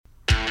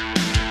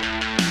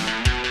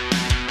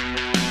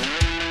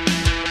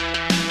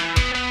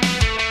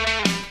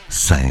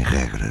sem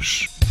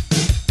regras.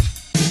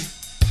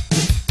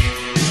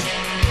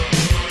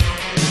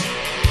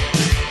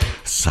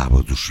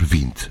 Sábados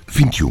 20,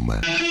 21.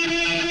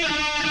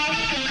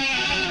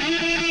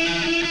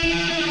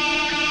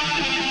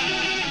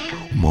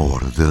 Uma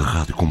hora de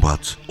rádio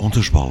combate onde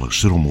as bolas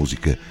serão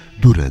música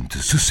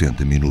durante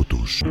 60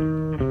 minutos.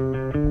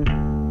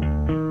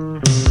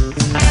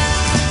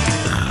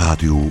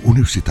 Rádio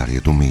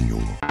Universitária do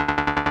Minho.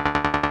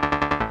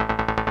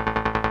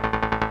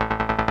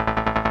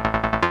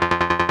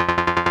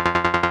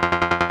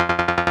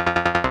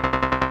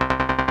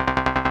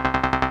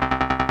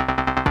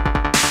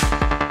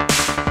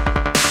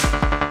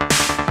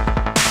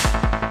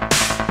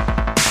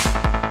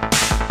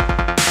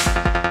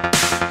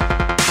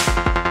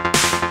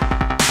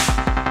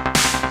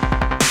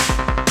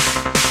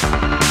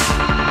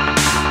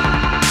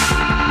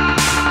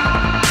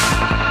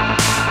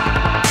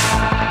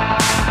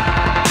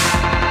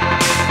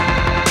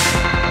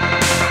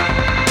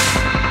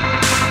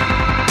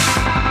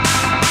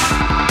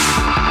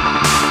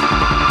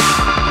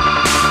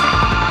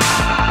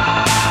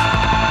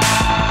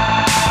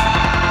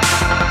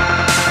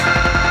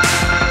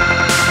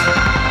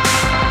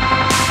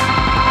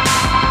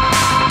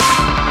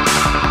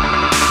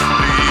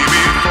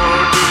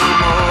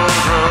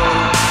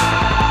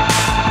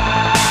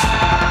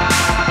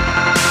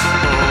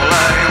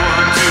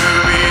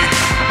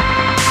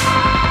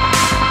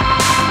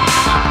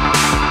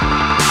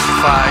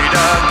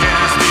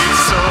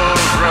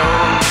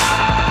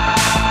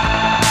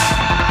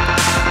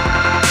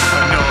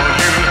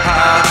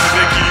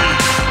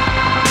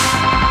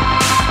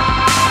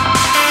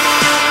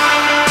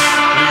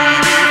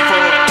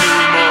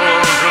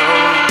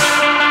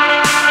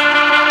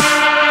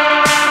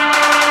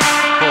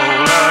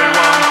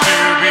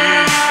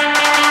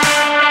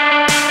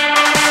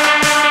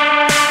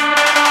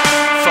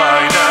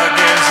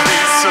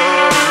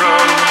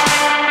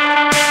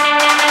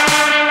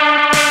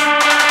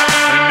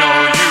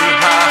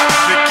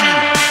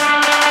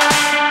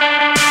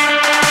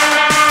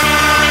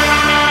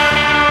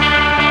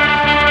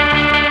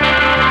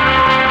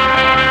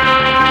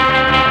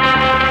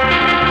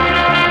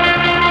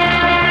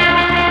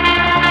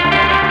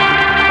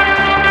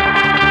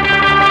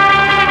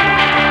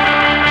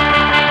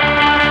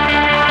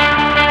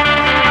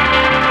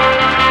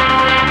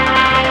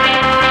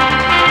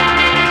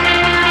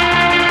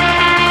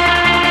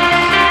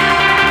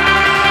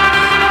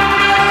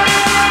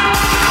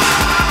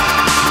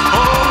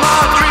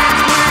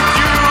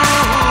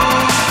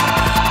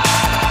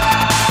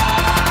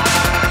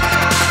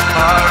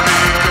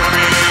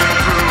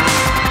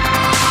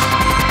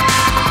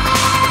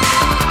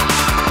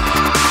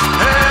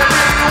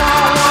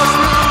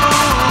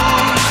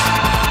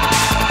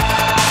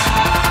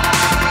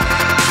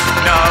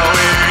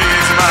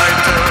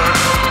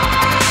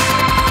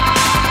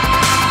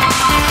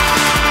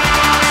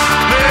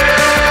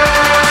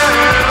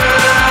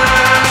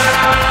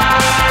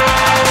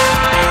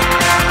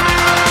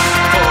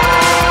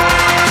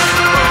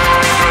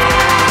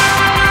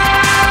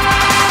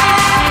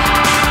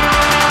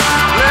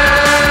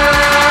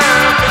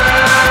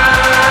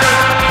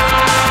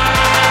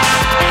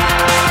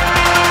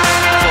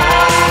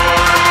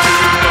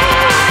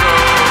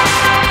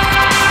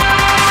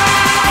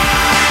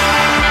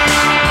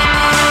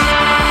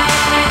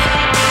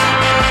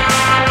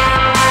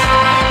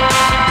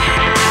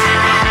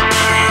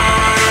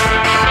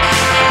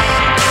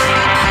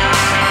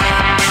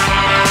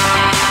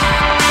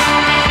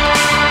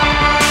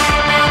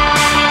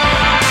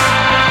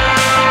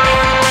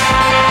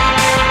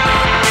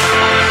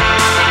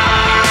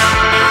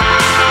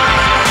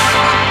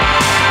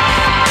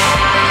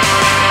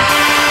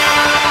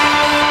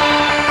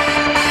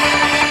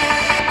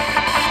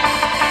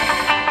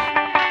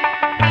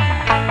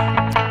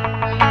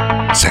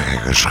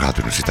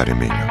 Rádio Universitária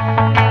Minho.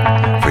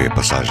 Foi a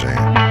passagem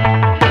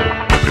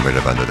da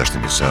primeira banda desta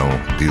emissão,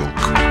 DILK.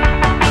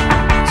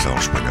 São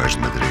espanhóis de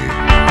Madrid.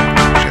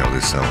 Já é a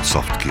audição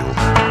Soft Kill.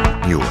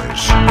 New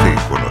Age.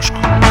 Fique connosco.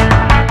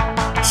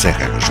 Sem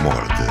regras, uma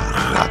hora de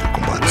Rádio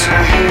Combate.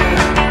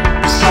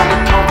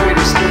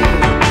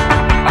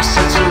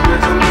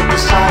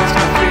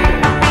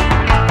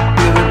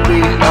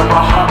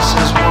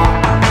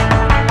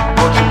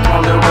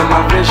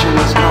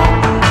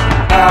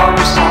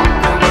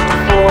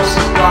 Force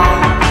is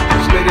gone.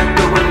 Just made it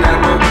through a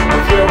network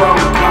of your own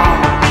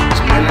calm.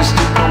 As minutes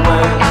stick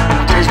away,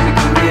 and days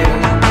become near.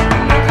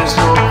 And there's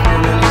no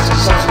feeling, it's a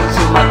substance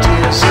in my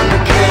tears. In the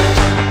kids,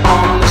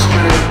 on the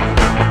street,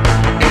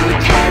 in the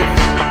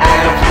kids,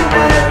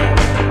 everywhere.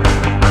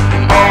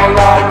 And all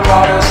I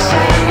gotta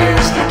say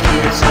is the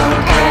kids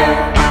don't care.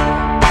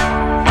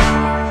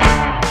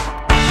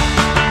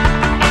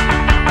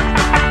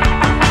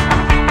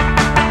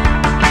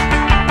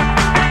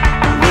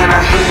 When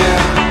I hear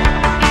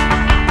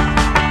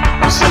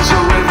sense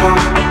of rhythm,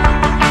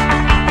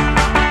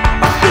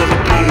 I feel the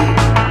beat,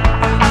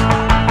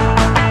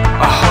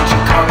 I hold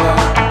your color.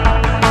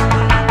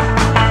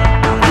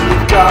 When you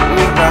got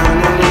me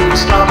burning in the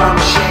start my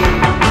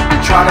machine, you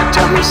try to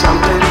tell me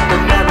something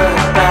that never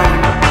happened.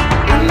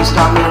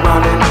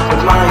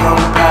 with my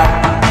own back.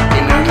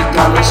 You know you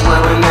got me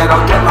swearing that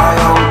I'll get my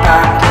own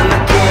back. And the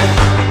kid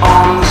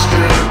on the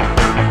street,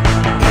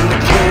 and the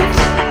kids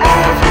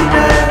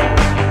everywhere.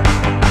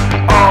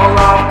 All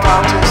I've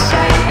got to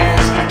say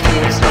is the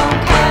kids don't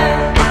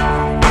care.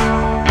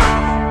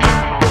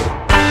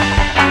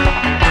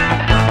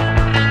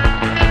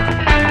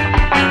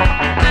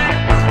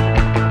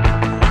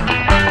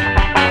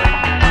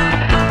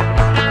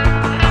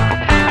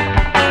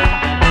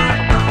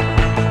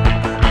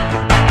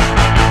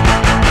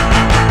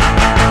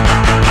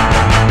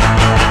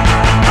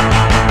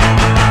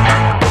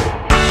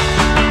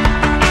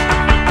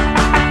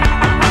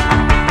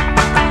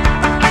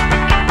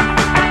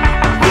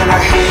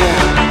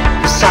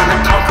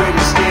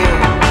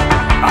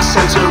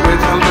 Sense a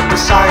rhythm that the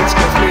sides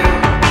can feel.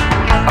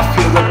 I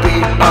feel the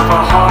beat of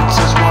our hearts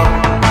as one.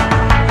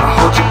 I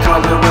hold your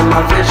color when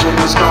my vision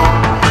is gone.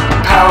 The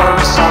power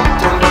is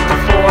something but the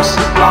force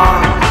is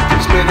blind.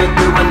 Transmitted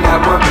through a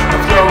network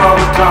of your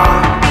own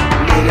kind.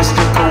 Made us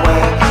stick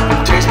away and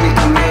taste me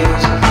come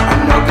years.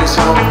 I know this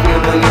whole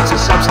feeling, it's a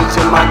substance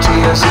in my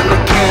tears. And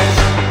the kids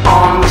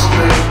on the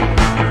street,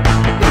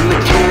 and the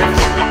kids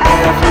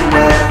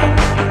everywhere.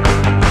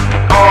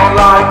 All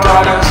I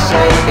gotta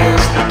say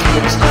is the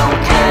kids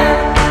don't care.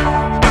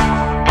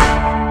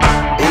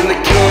 And the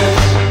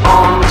kids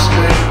on the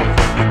street,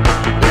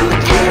 and the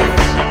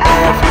kids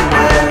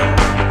everywhere.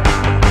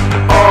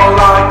 All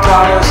I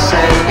gotta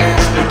say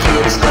is the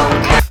kids don't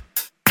care.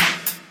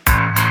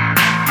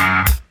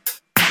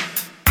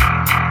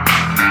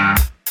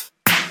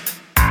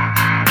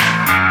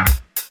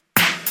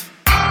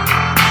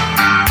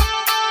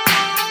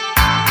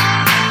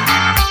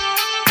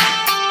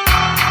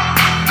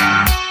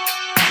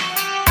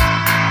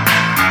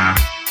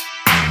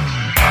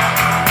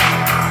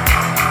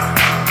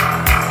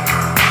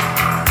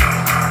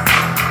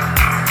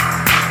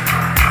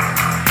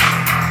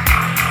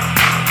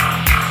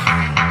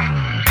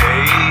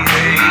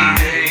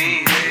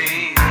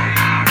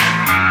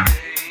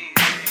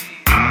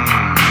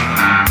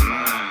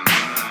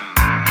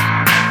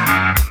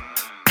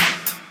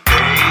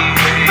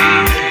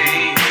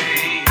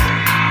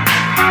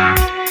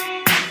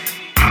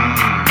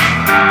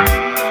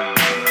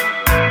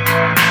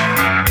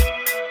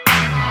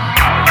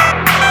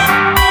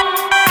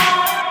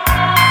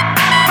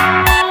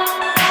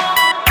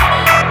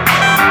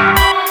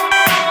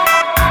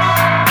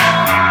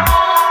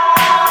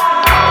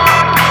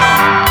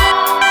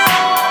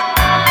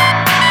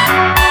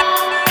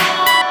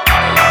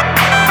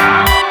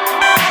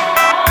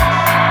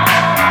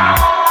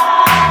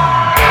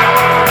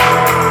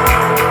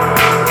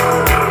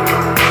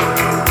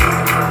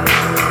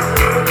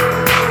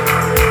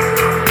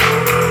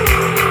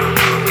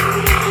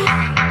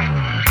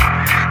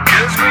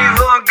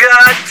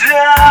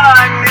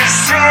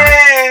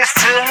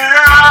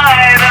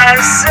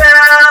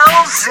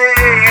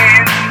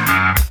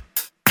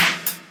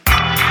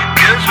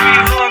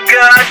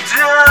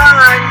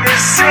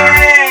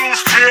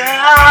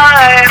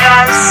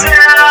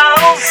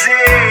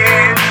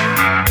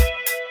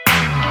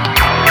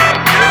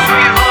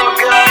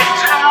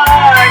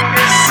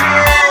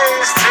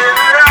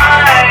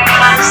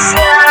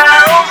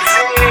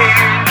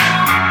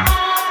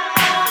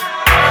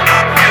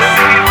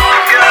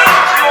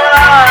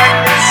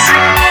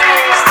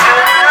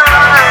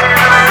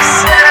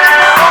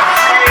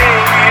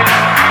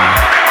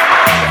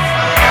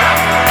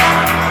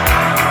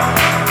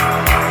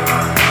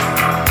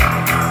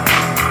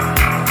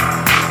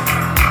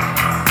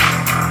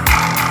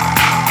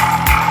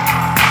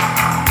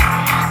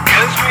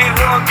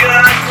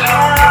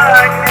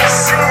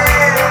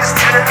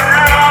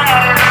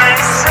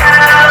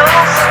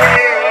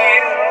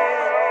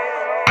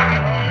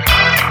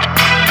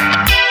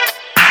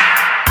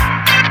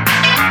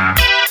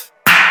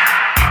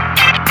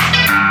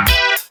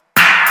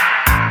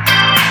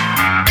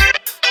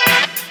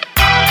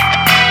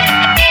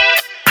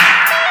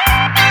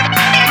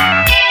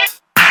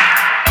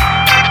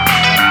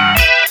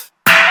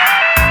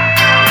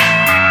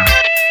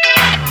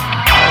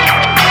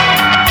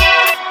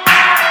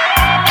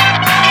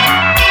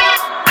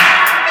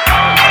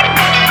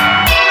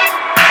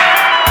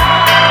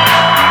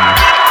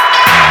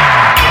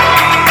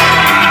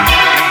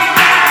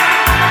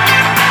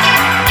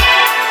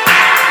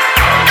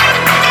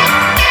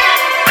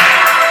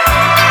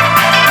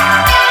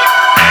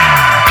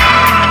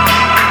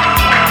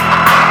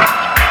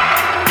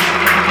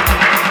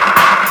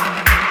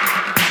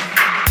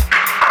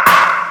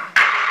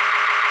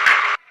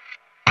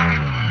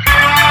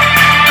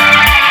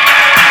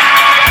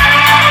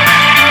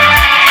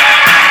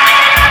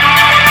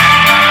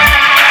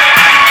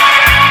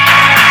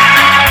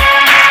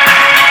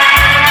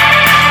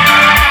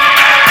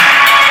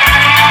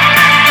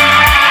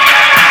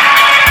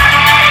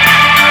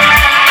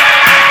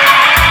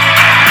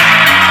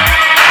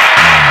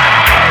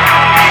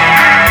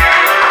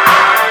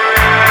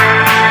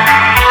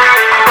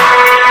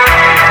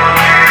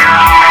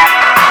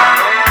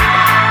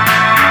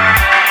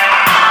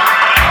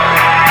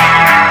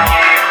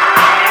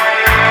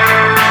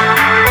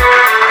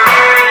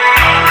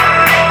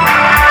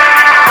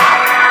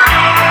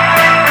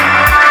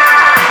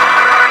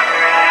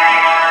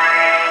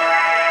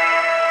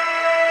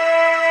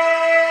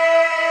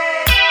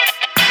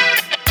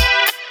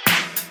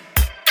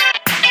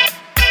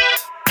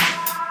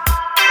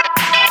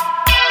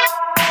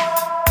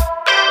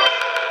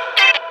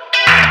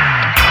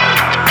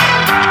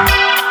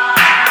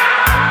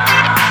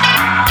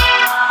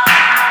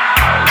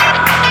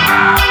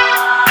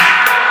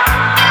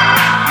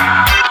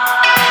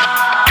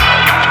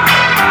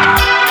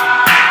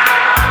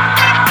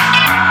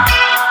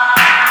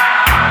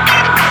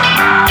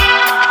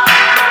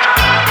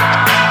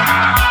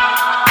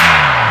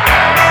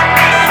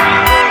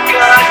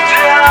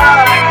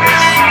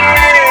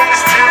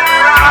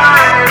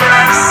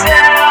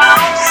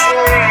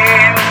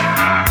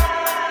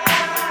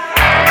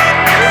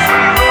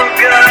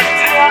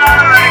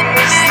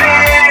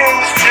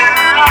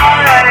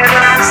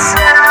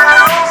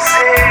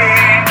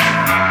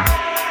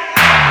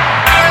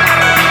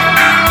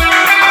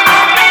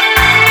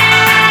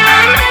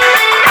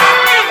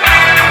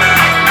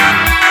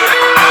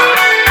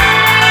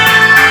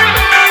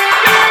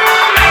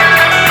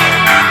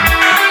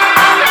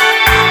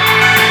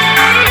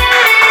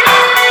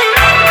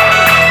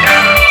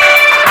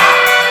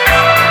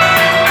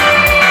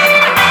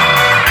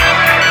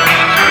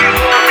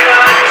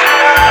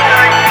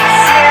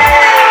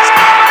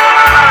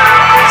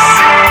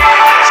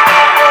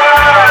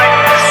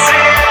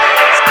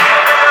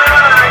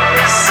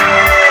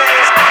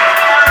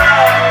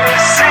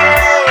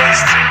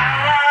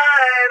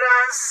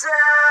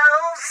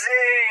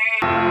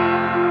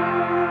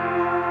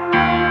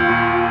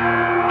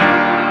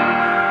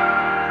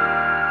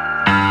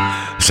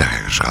 Sem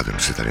regras, rádio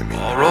universitária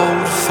minha.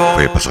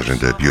 Foi a passagem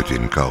da Beauty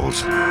in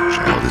Cows,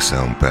 já é a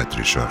audição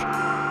PETRICHOR.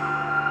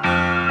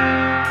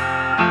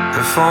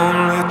 If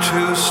only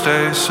to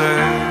stay safe,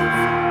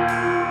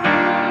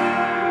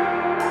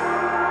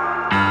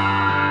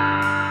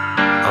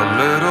 a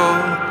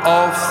little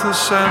off the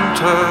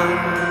center,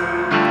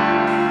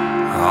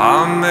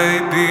 I may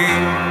be,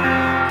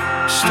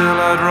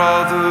 still I'd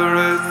rather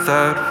it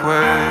that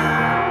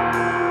way.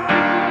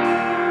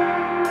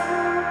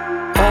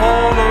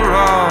 All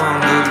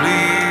around the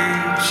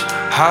leaves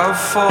have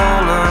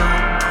fallen,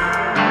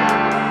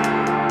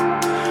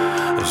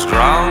 as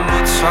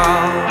groundwood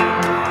sound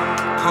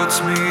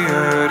puts me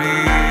at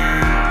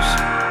ease.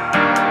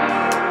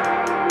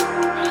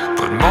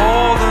 But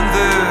more than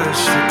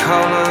this, the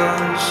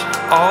colors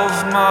of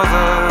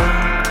mother,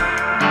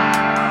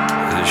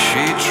 as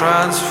she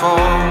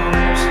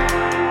transforms,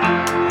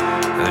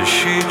 as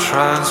she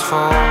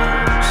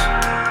transforms.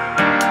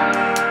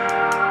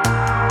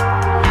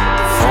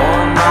 For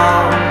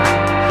now,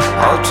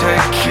 I'll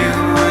take you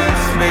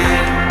with me.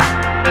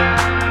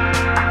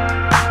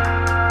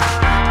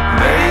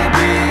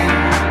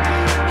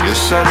 You're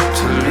set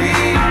to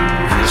leave,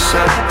 you're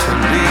set to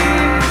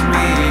leave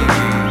me.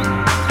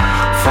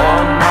 For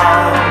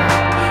now,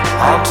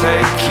 I'll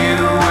take you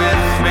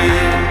with me.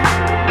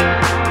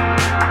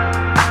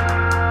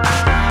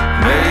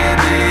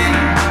 Maybe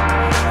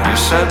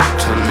you're set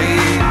to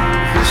leave,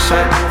 you're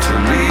set to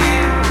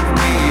leave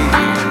me.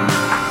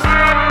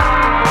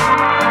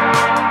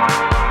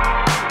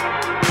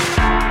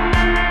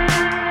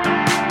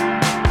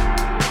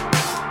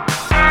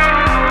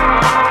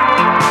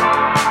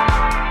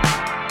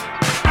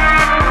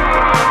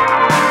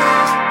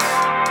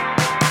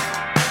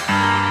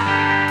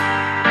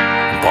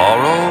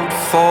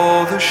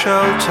 For the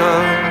shelter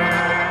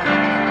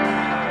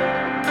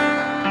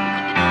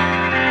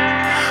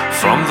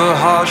from the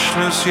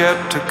harshness yet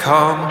to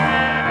come,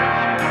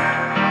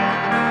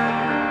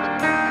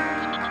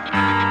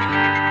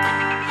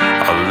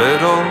 a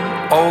little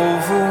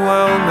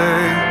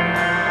overwhelming,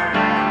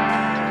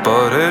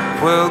 but it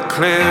will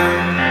clear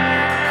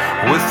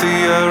with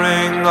the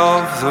airing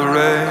of the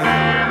rain.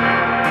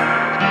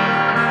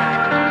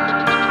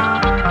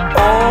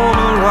 All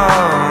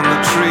around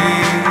the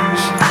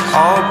trees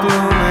are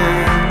blooming.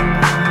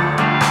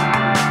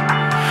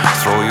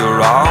 Throw your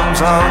arms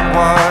out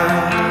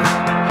wide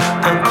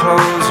and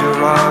close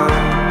your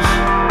eyes.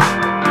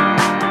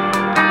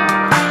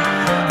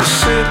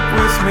 Sit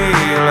with me,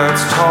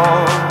 let's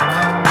talk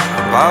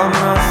about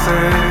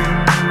nothing.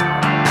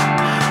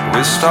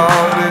 We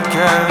start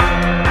again.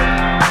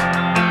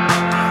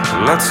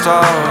 Let's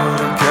start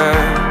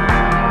again.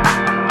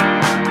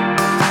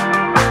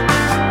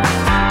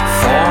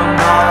 For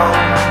now,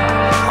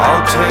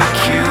 I'll take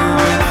you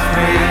with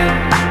me.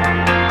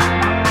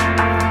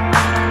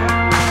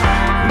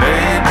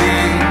 Maybe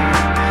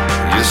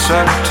you're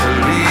set to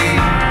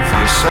leave,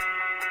 you're set.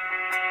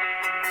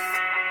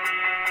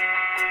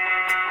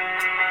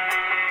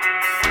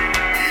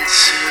 It's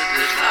said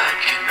that light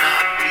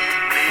cannot be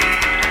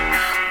made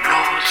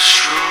nor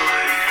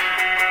destroyed.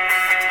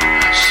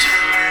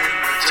 Still in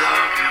the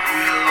dark and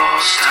we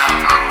lost our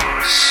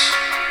course.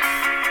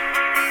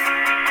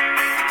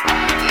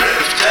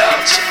 Left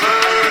out to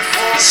burn,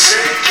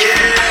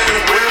 forsaken,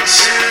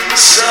 wilted in the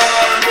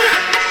sun.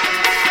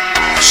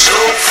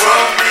 Stole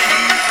from the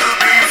ether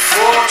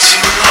before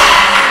too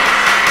long.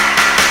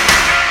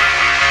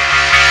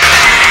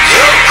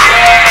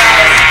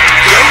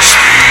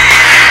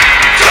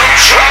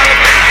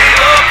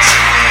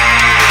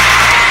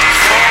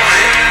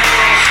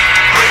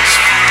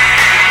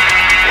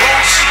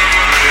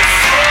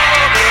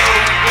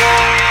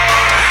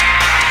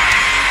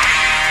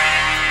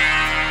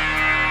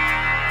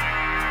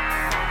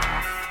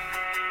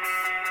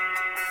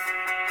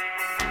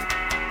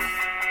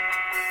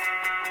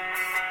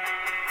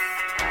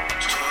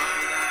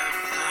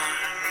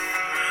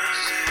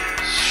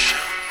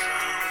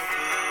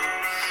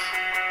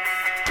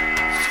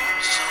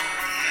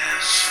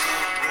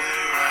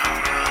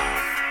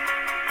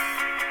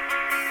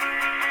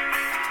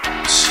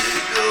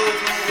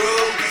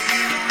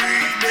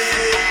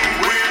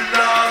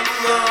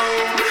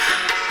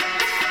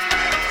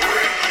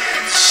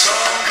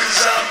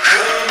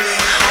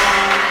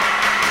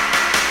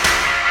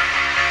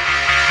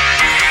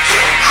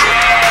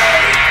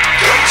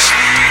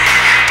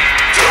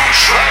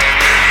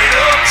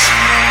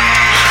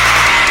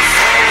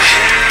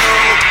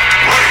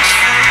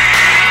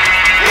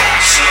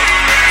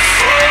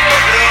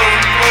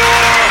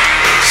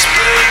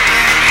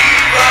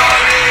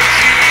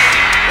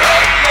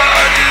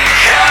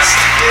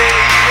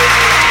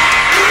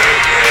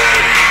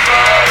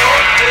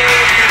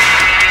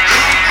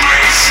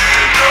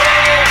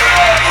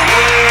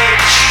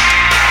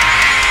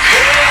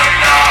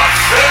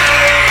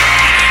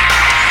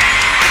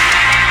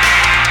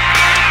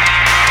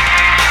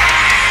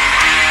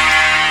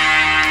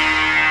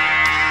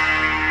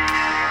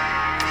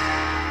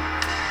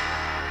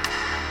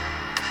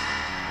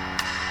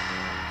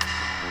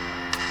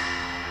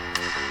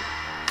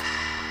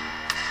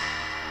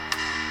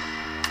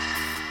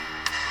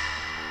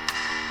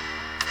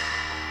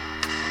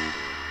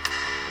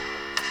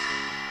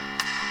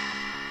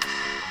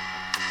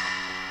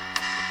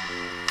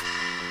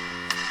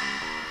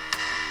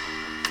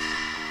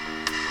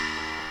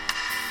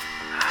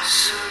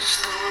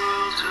 the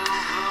world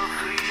over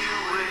for you.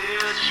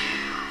 Where'd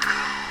you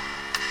go?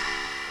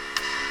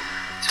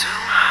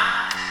 Don't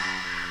hide,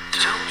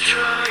 don't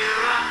dry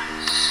your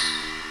eyes.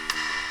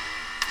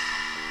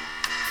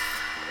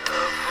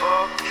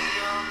 Above the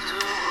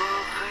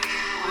underworld for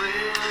you.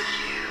 Where'd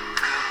you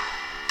go?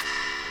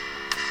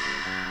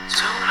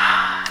 Don't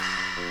hide,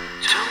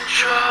 don't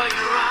dry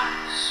your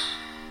eyes.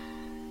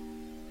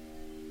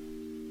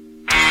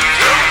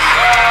 Don't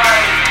cry,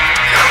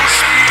 don't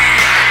speak,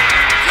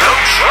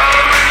 don't try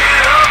to bring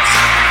it up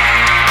to me.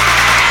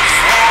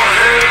 For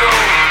hell,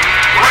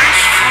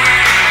 waste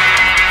free,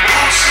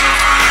 will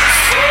suffer this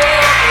for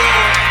no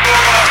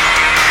more.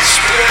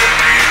 Spare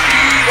me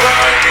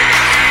dividing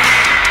key,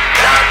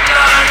 not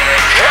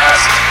blinded,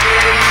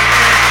 castigated,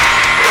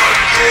 but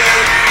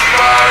dead in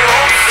my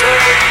own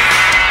faith.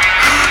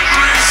 Good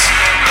grace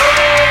and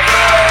all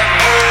that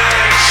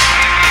which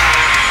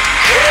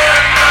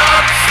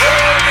cannot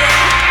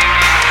fade,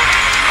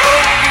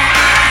 holding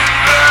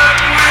that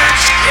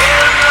which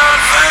cannot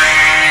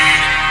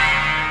fade.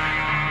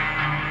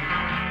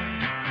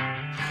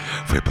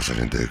 Foi a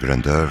passagem de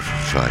Grandeur,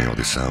 já em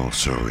audição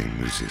CERULEAN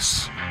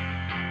MUSES.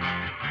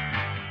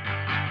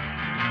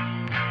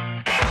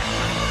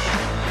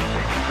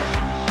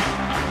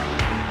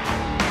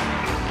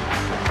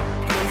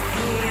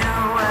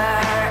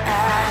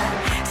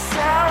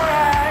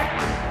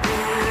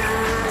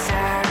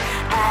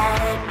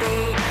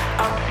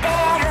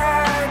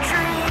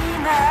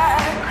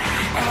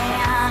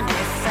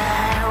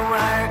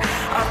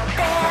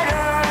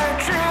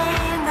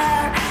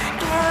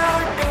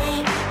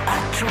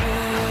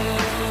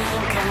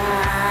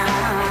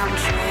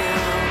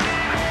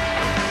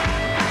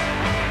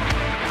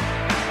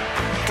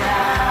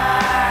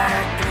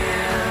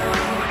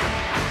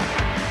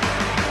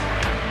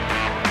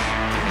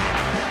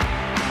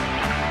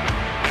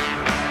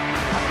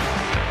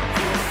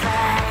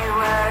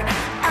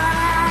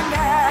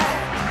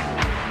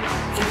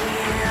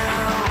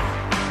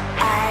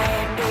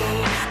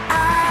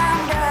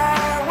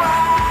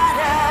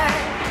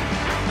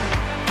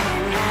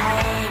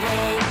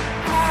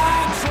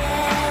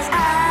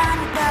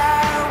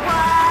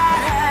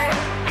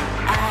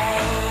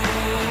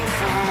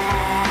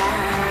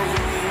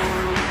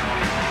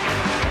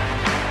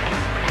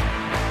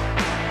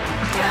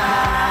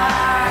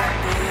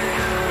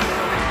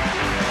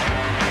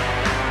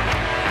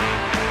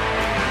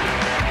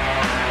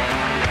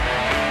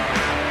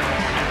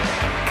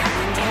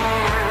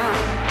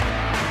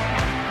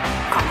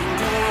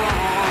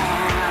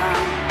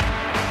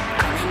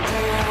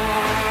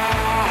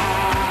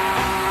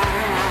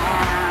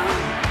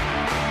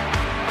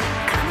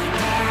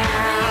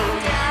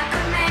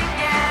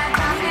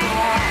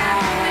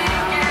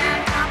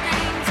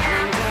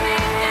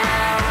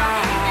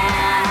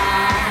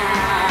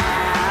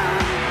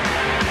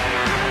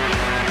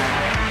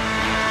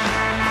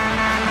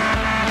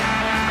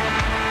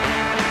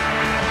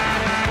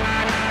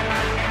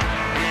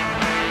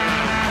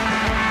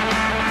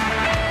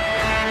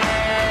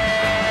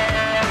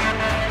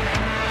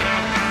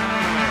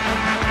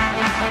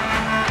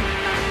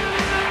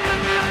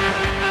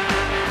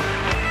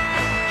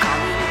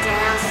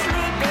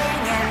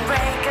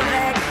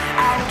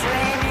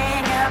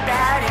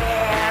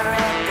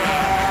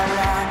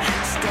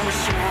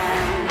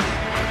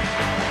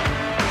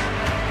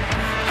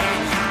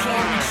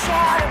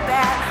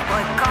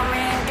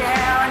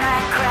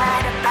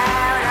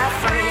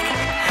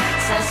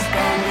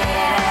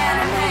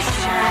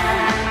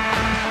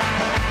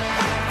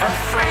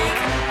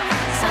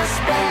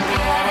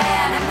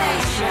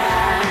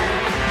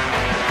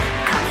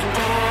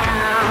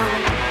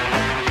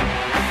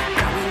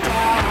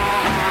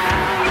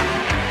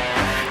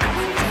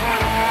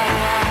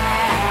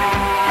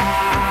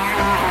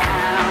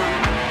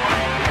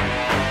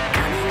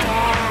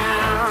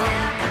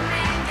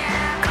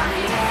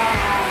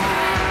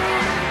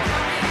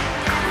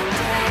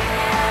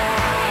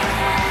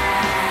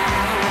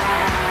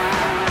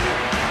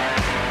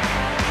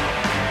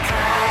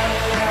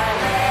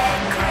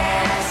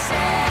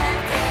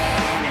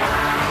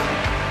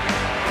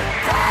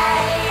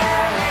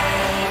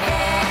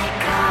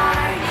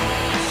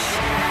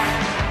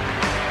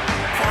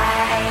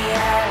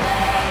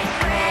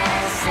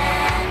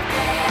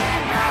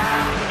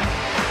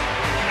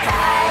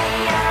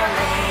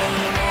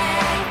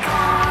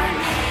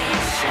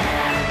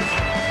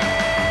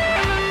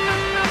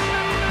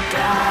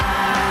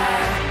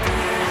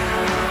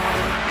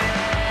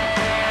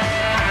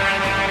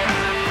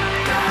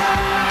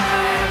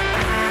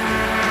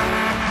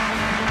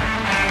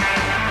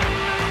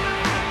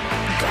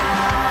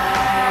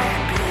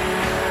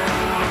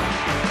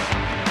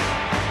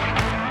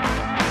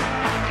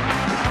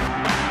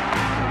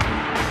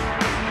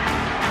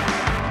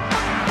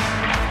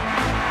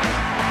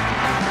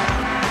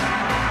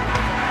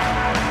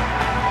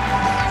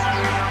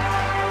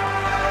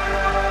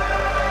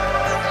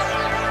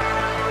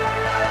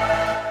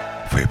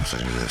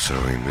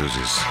 CERULEAN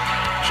MUSES,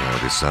 já a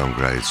audição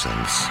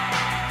GRAYSONS.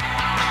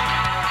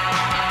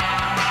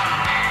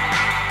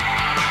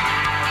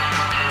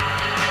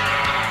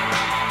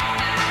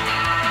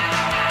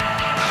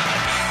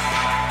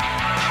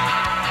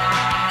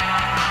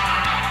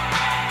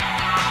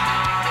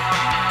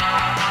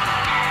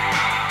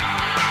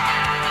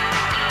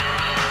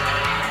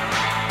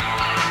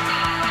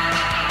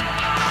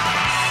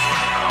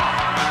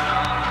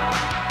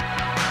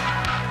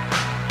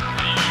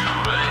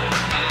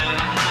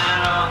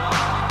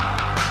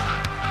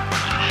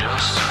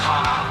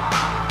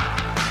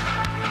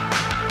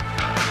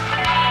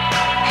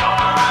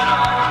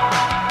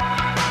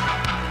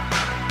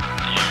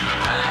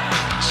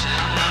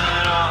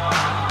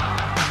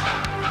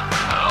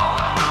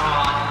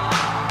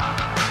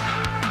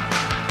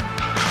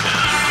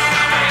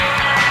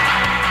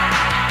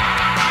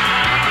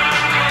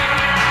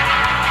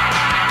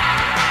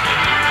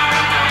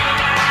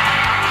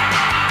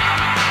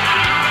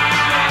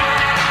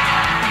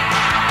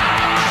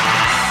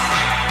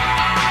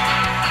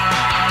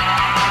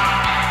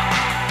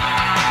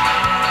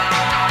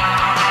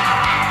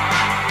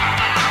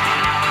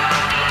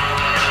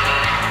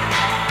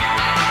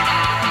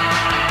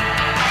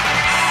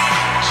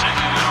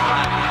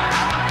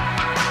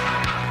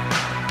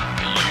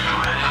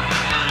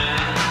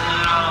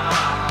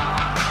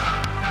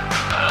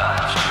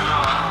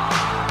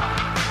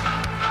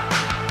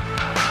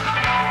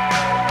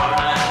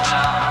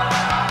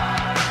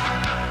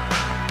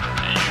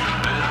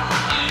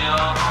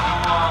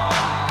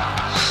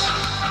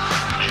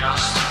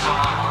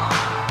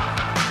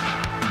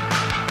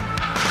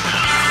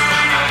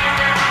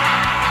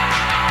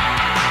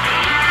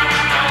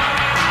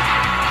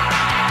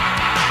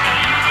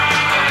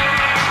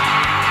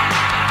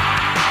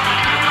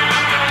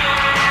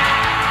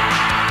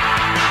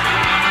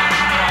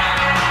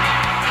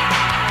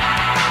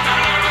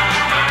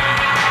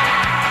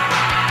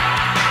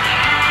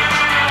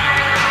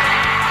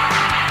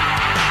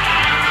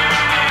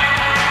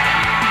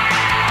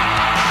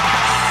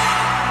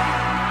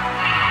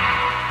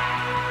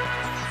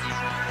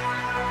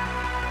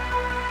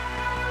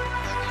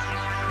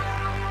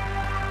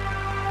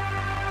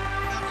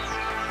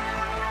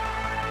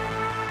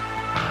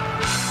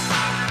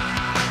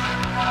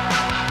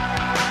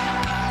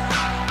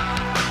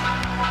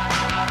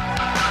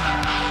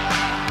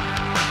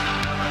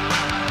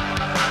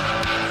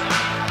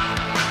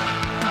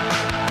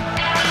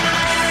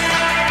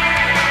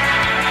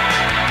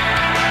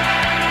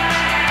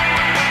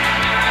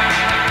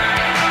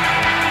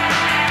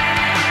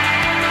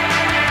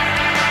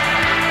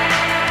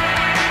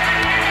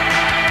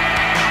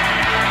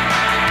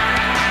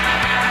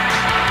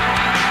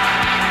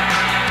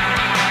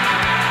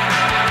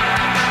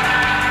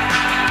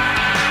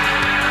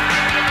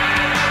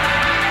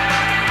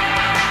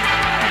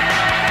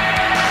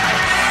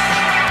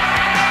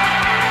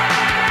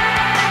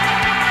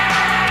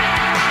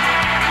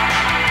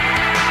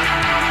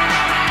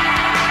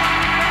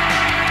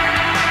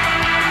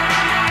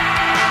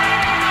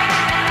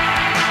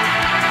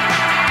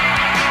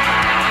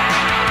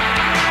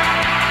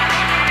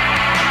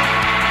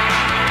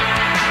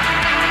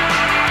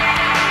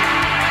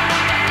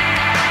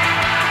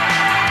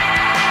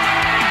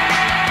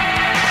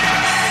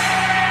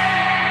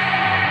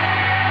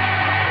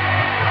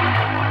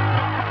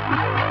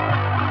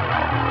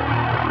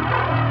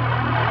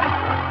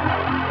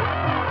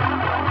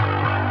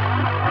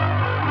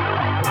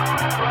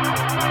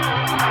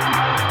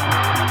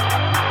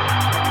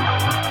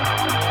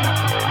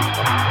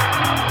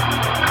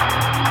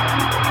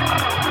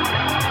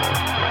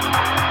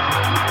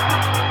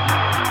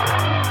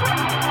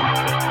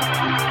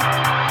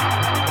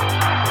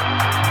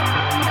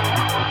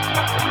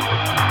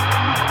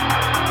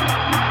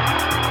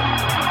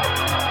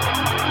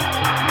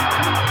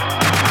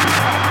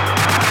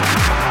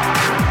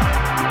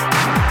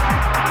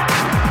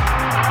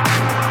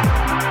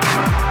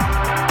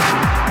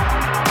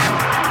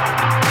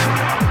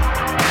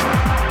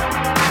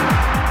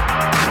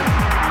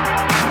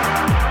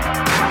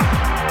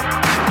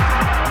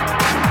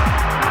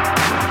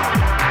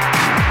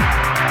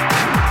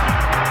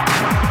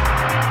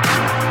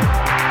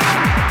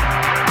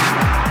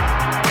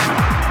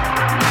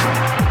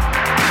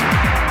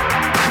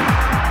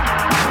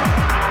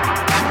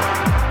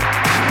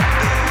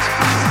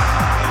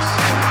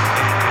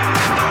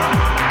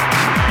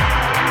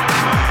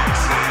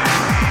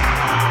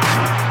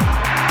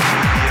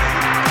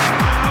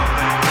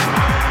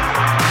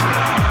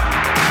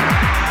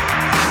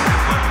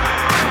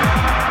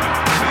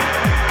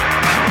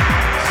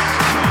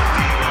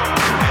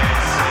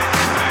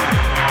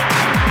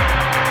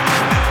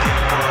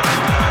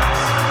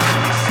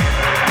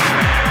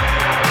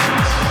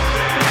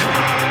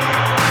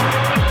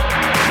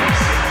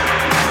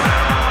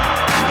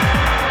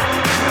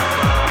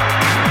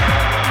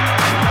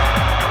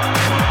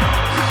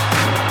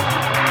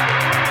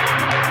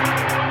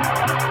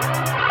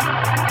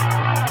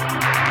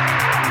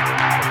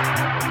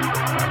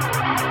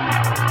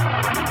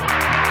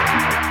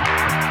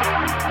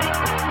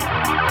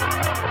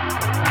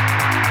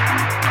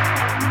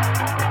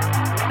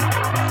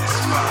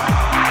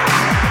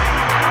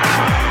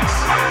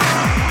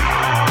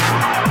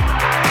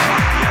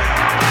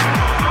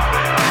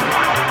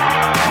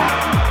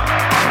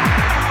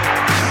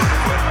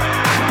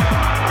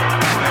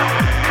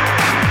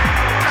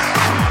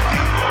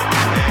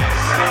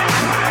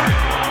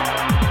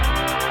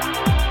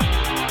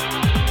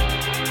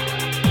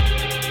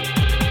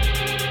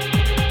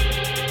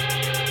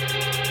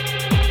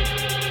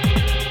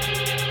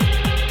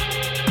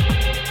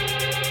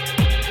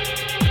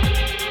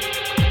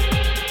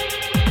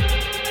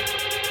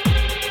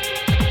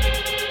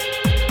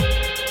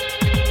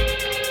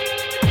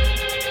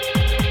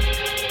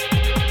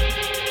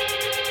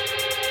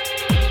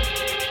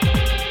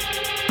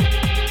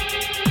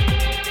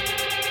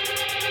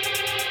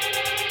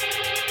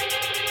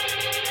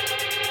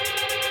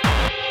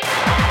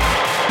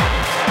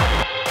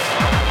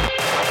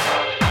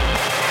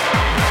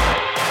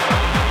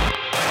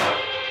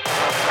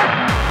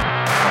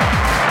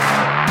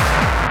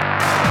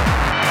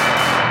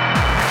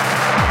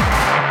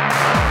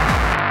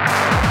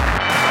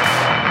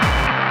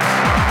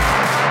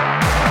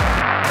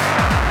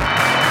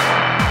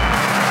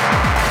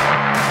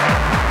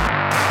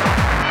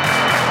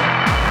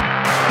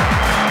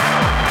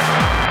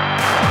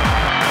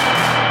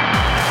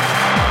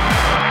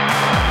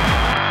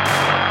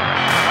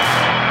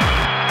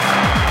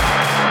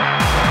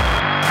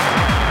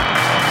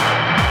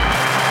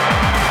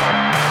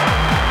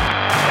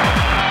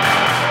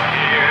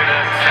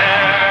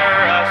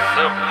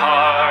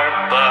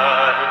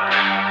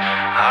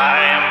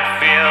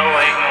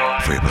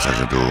 Foi a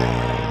passagem do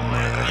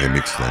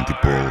remix de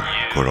Antipole,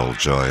 Coral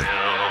Joy,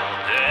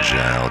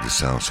 já a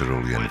audição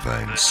Cerulean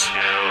Veins.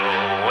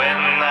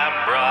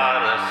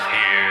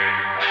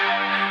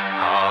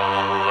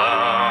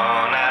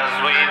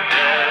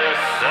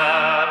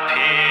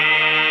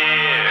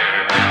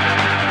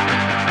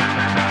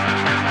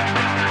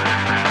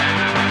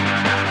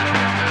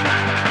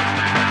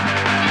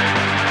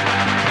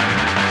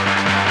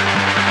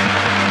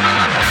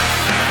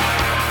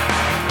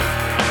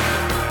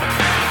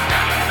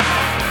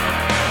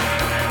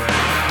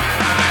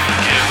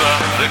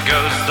 The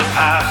ghost of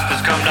past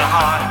has come to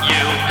haunt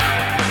you.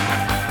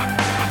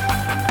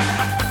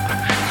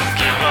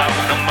 Give up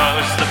the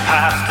most, the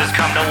past has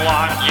come to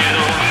want you.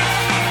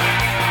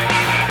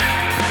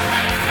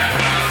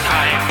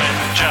 Time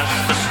is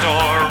just a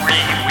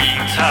story we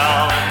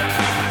tell.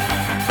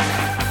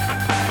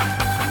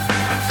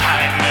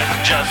 Time is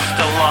just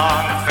a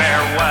long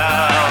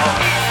farewell.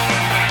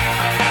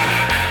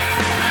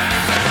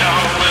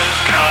 Don't lose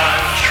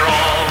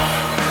control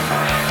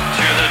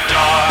to the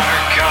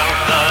dark of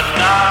the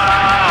night.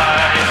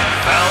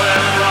 Fell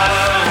in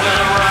love with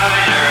a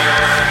writer.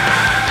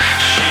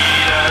 She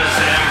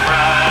doesn't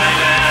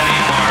write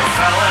anymore.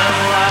 Fell in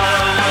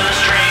love with a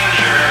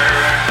stranger.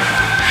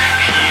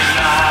 He's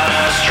not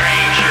a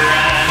stranger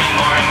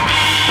anymore. And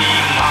be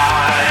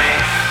my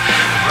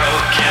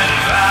broken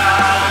Valentine.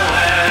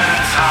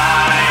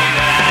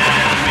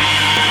 And be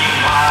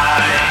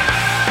my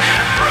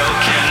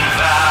broken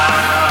Valentine.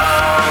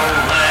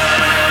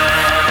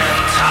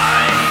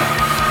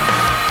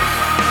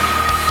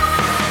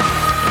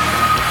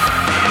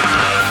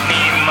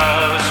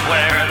 Most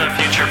where the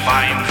future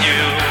finds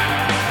you.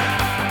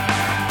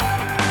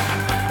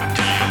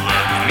 Do you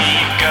love me?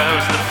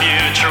 Goes the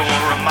future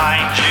will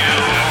remind you.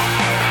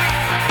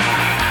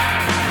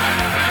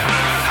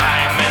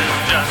 Time is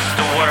just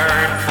a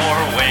word for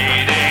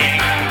waiting.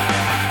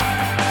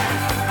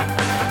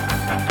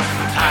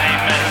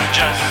 Time is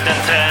just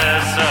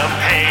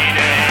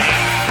anticipating.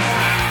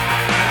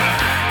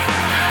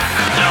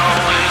 Don't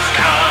lose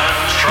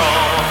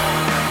control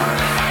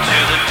to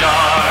the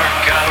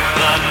dark of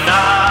the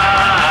night.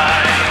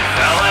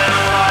 Fell in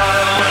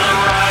love with a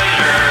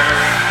writer.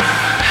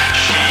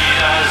 She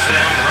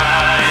doesn't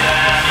write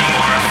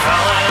anymore.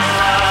 Fell in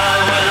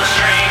love with a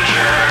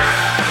stranger.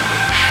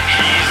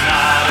 He's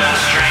not a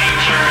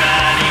stranger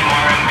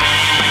anymore. And be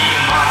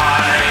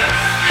my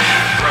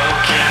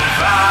broken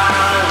Valentine.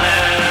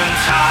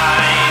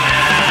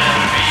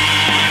 And be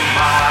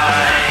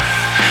my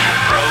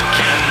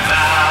broken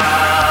Valentine.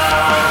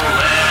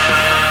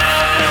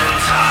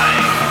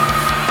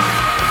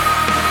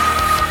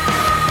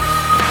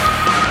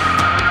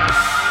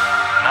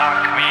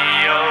 Knock me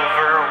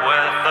over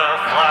with a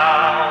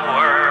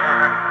flower.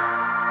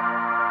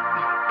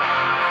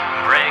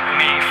 Break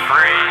me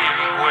free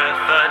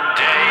with a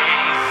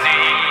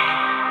daisy.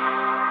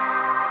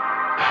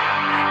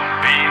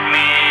 Beat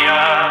me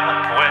up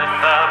with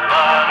a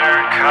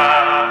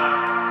buttercup.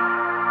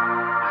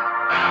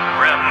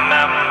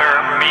 Remember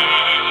me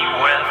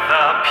with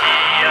a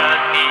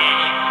peony.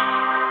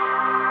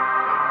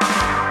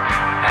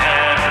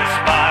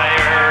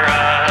 Inspire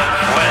us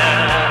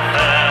with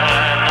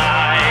an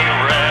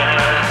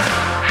iris.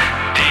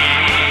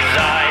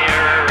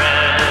 Desire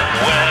it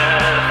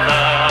with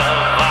a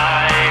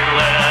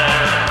violet.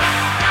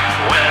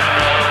 With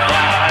a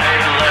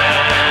violet,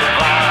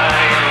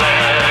 violet,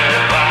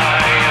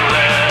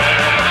 violet.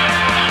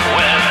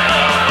 With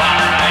a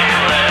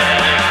violet,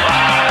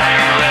 violet,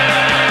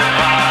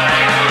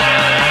 violet.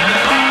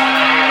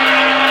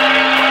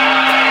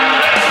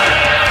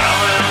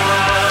 Fell in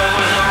love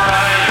with a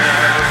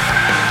writer.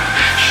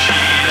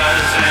 She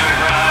doesn't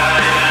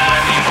write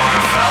anymore.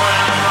 Fell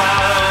in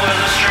love with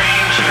a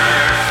stranger.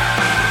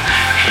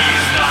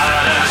 He's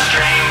not a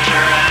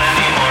stranger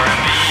anymore.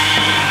 And be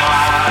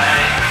my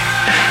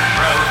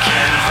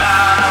broken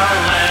Valentine.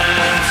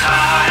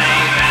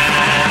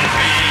 And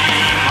be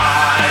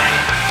my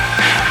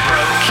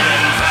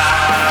broken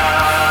Valentine.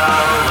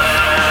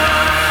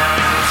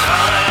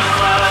 Fell in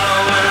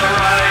love with a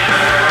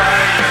writer.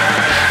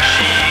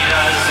 She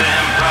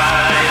doesn't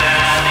write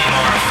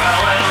anymore.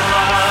 Fell in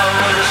love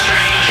with a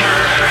stranger.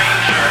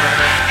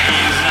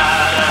 He's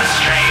not a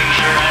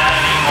stranger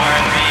anymore.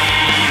 And be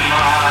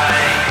my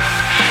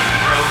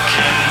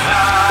broken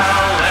Valentine.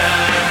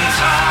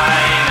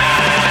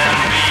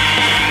 And be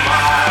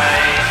my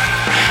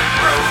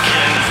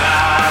broken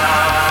Valentine.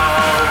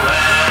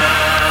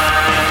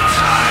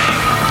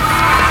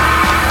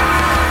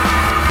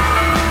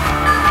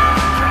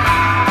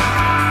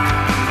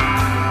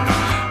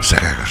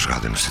 Segue a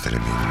chegada universitária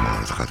mínima,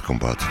 hora de rádio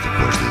combate,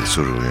 depois de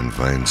Cerulean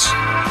Veins,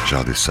 já a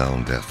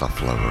audição Death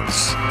of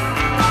Lovers.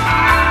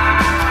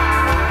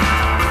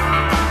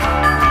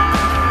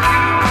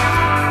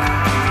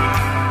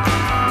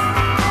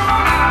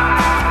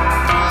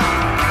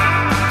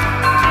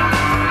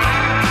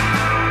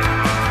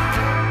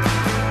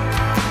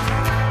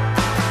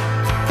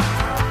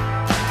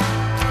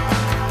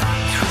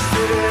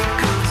 Twisted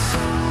echoes,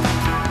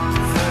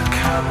 the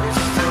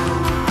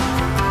cobblestone.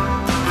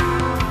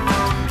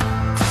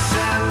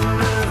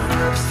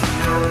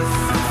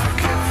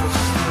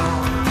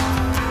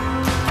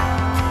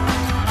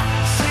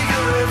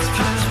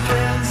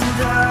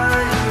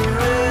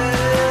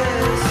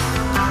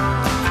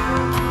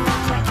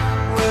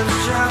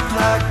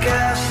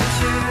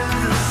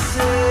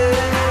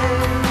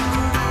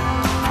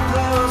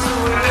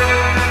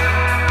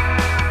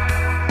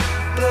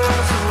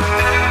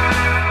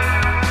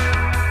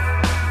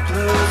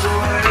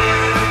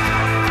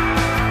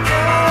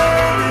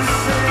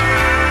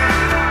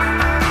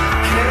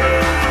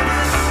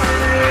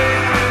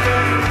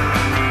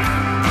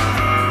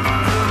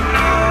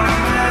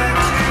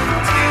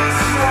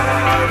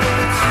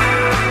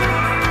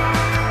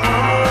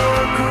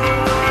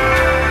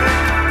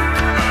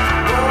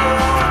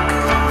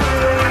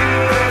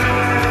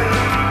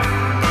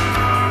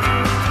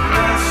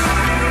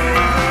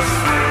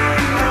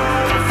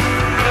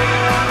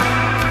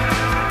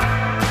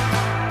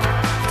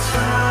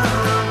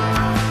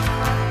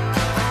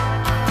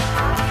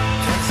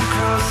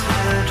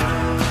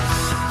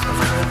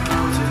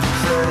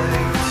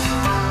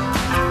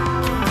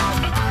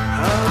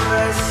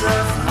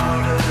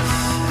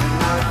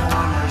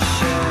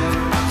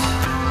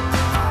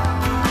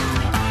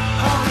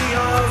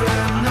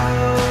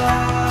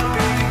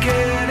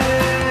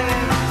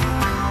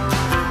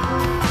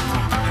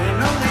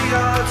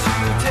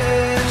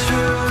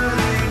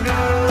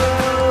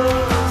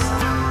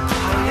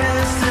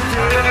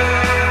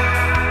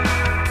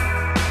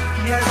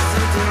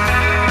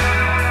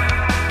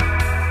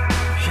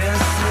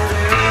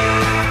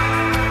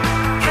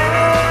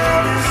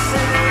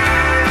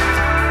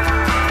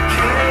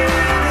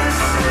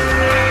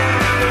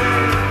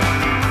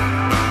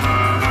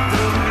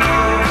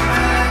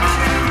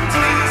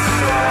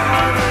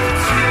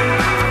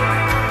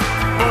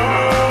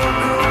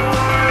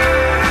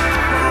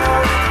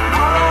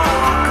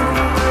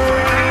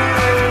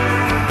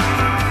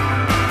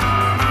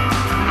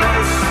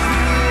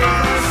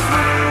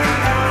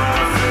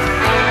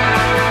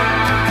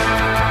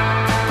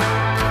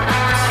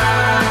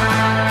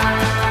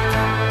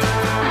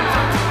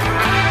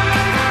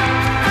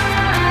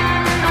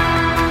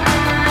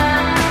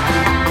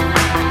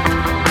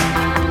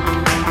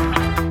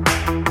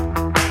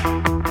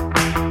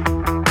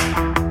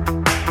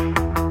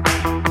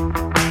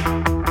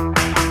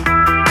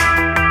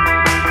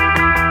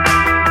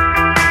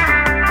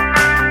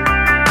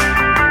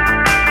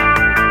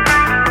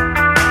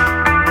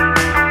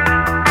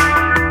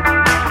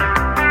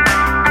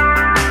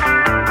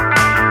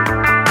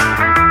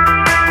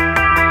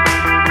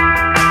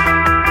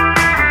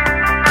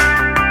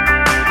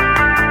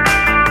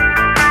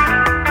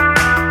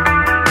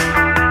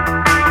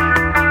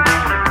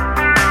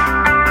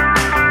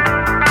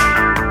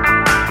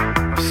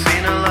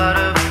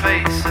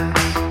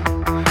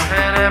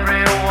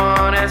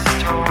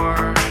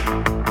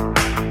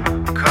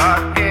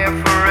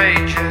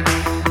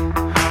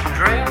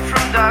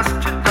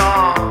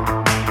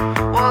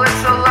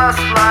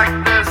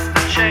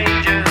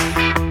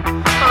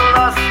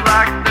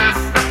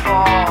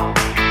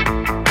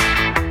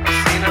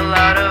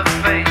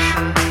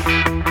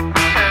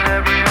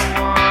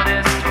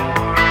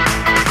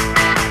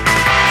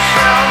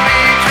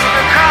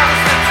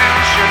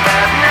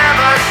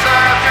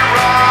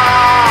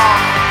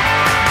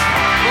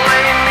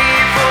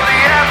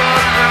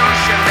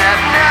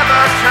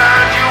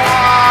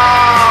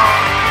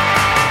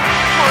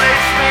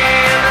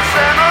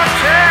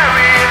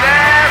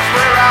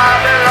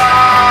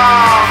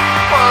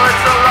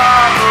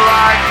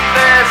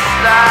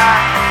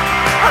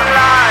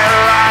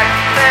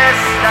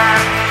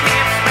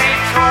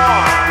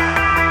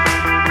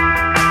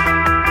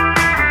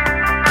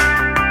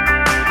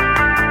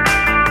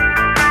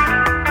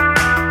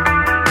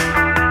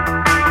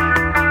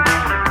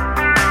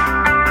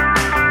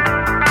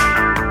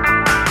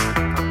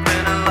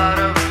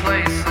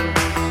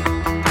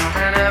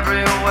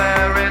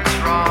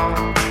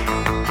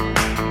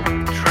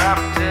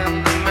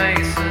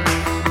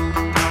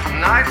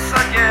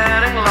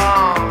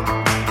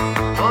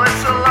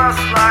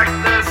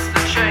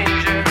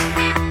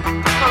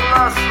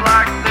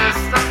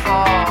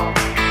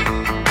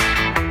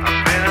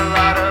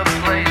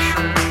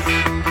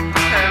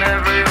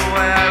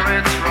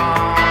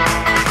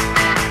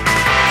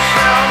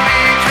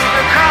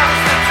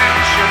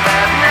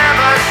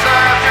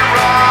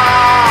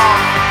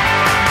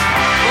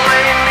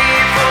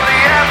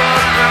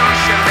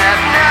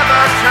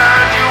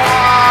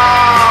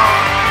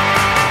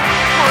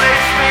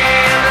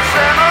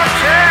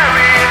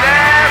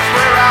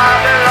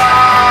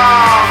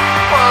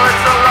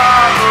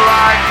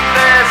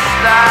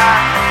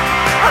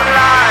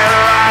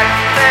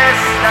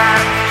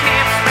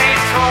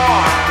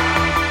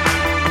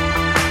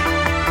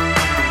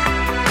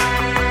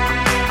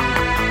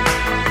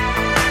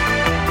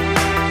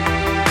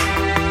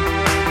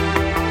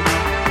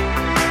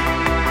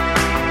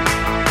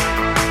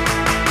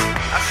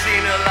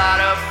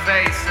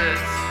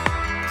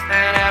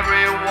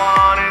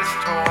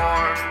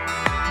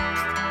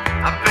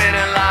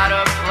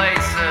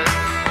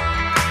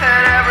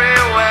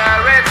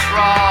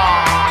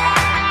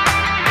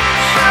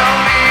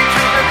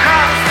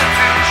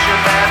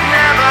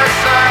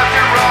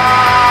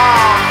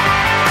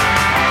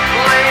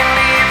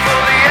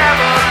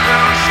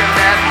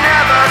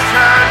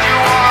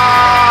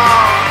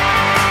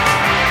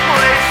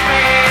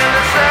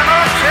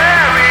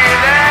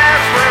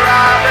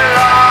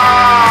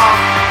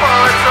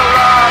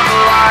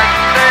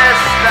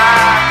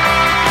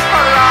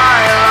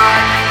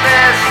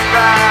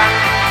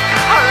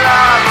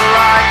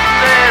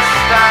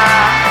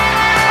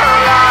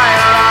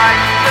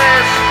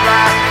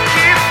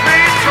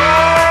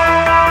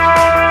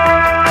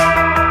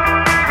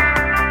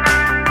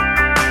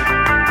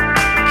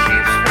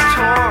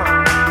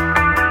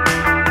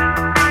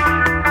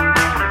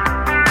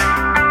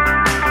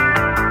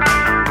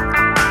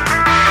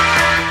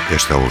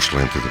 Este é o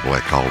excelente The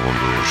Black Album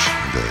dos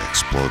The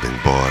Exploding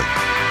Boy,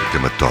 o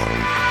tema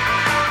Torn,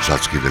 já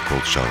de seguida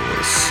Cold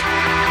Showers.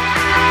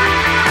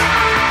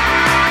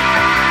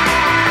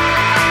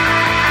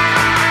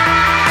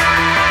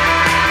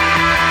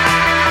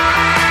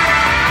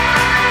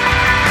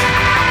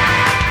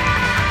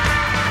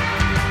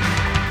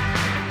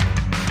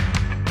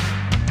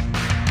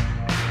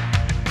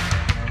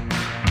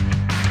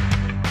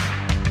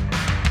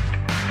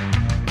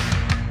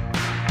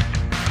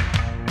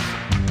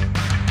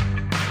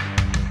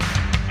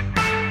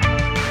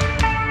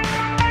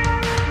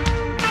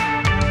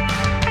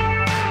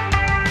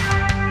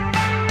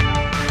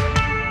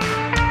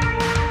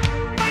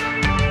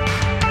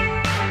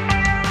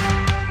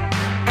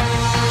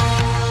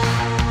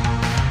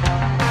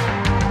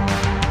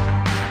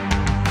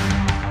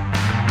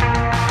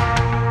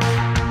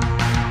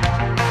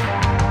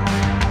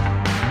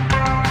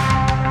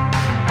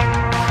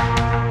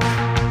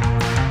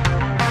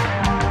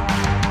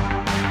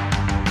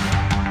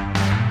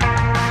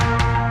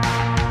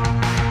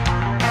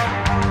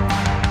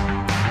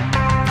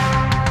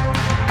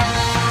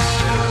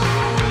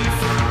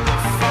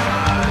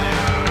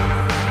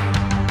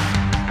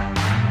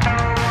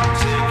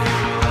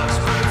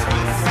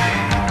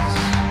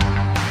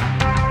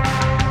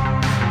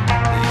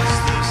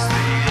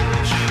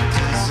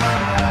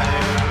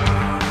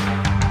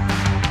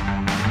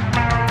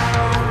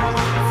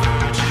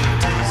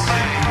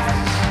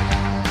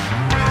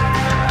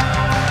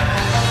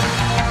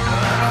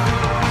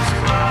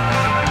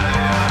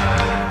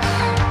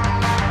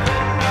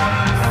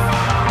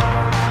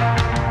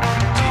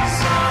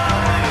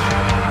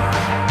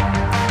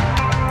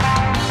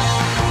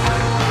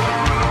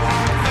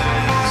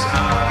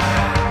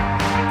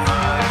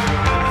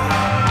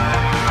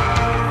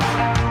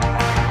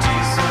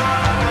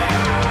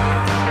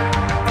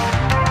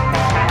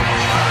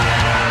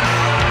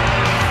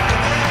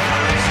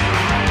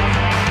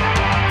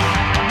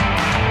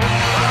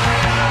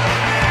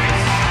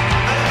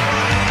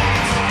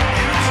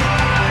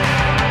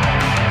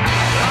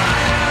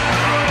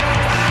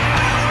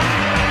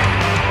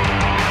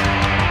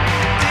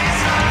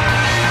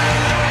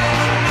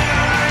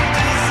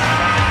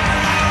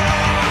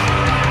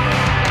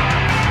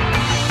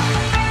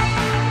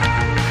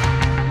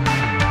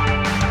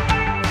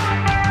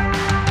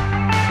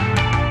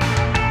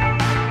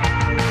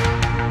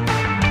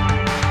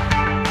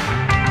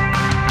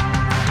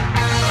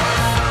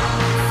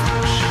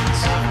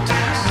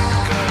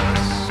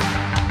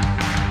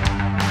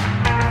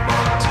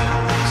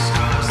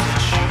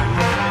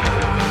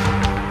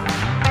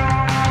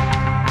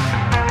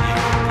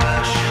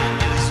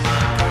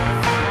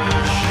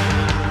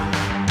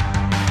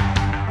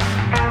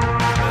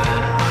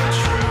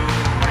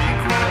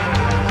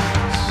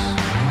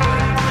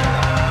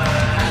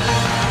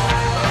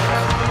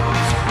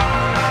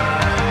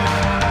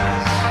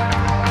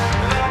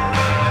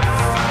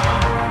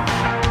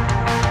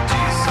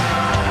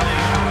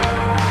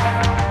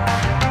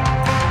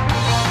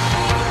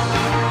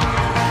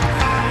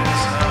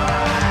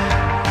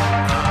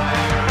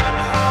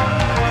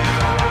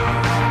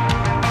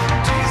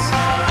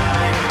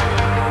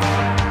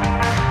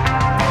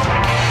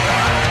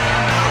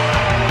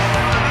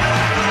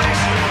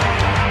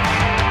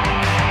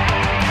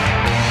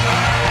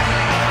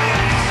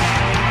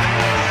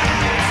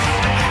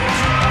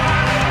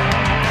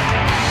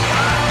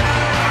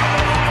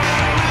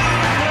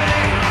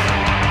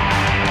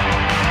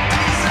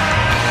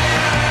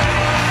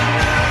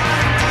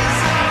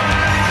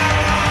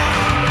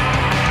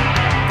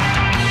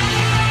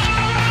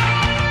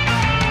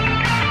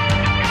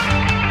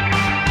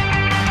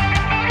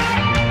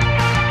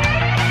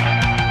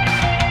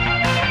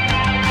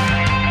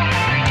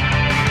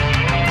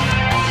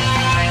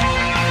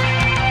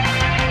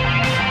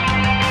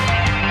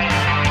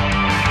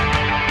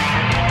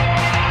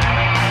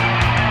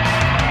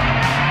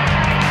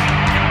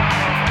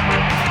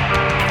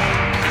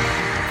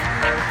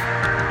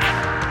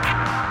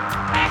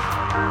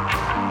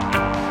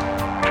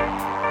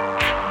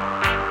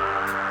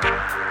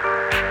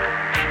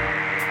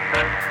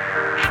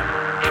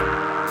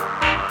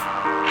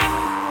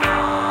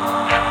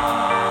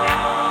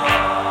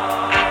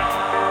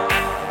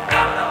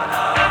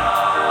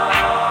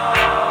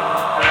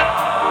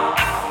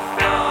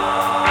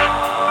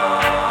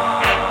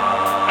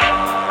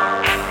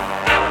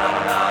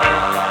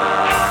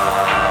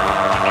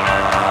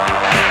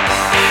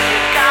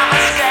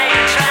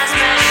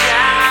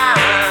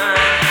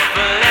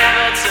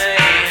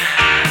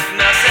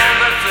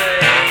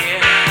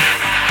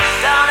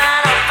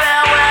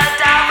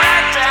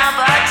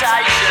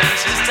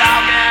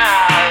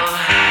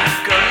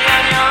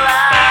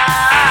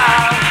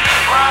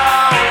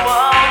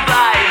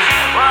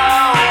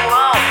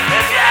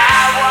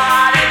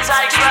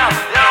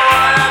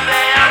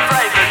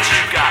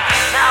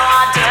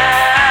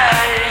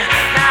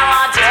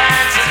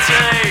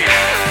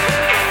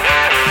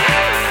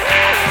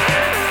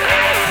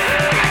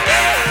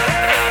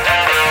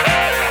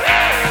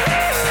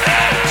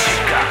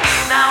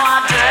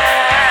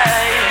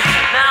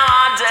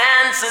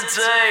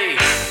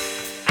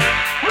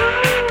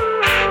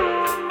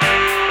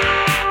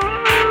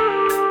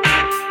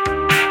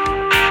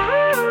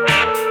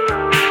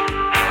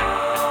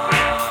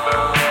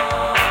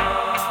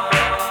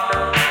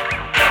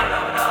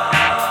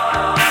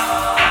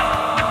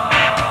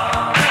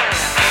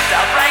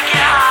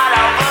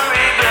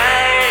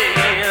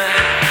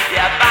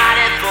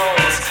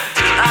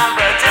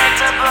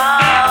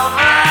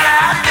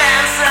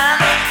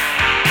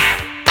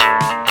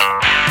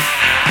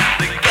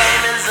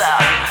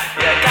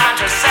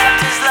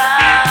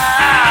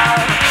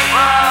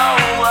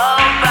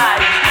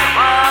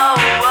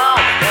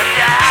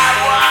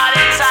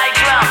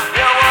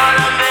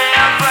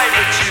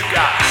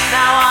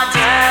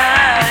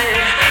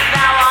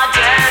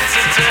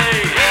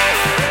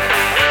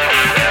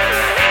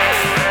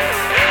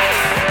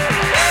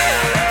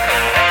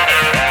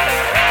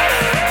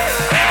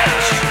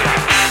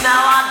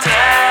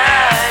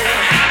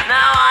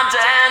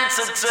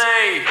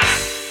 identity.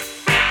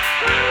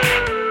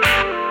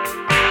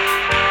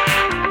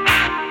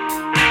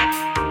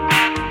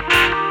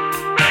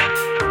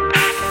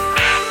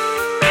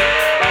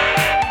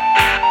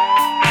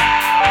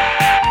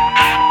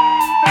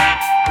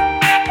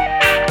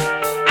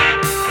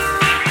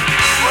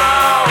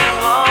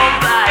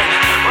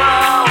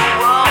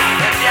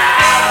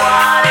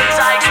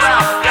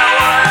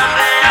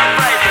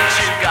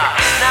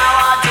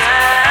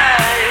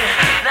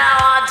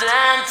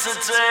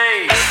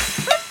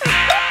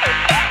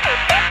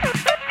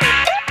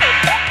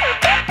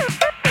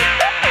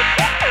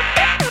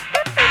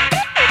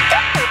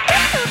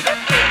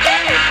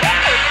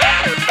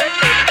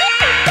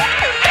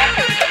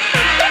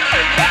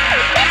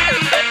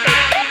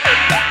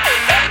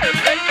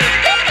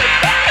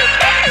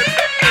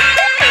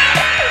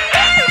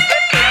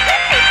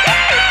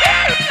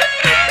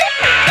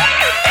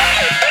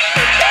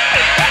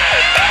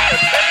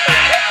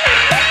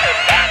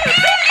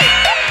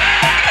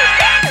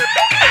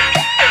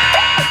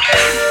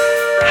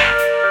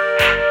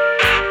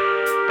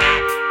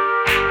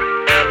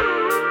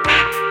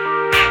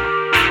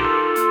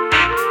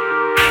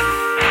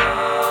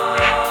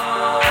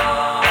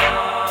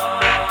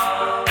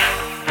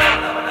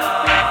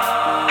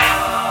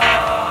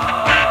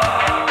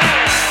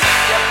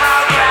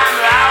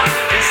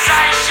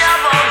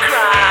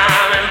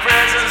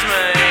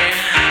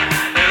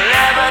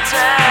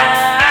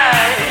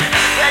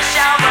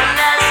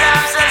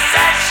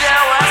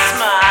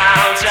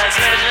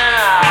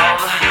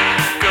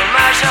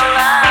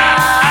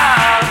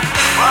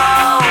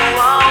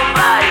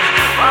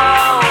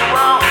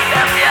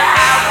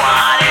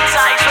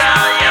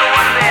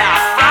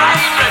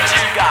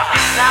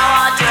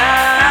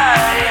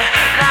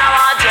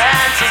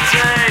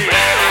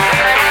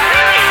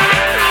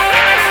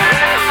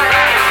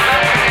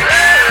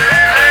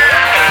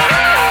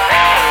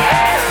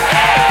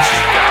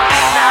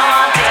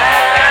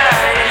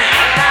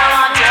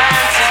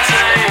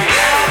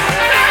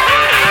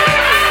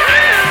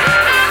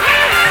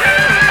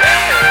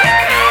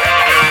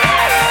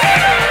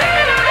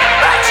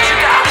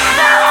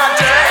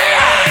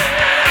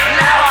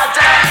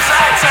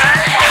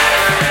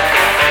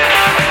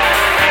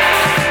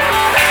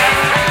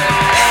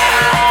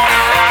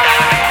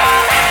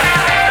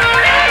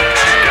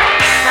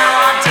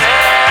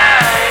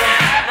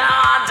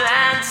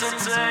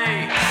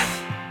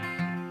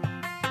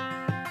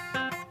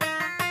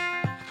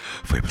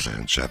 Foi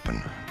passagem de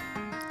Japan,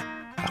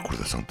 a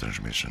acordação de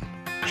Transmission,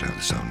 já é a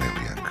lição Neil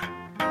Young.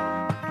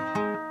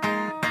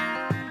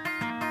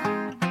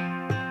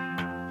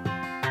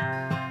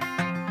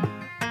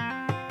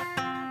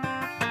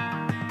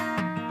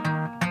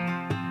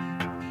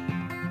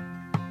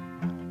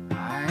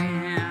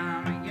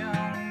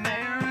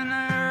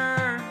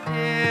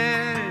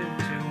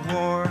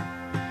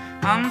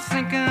 I'm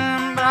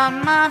thinking about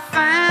my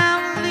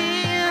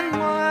family and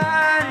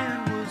what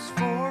it was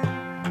for.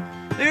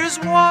 There's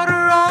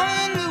water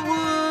on the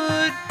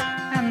wood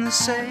and the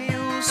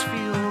sails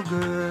feel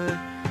good.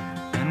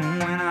 And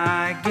when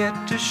I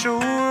get to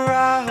shore,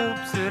 I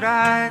hope that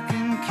I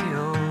can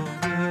kill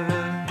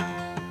good.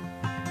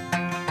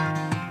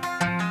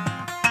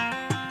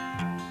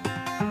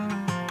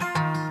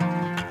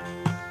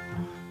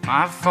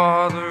 My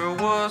father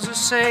was a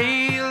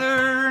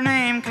sailor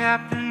named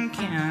Captain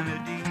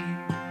Kennedy.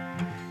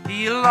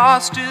 He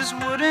lost his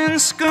wooden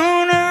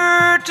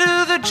schooner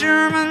to the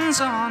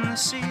Germans on the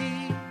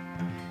sea.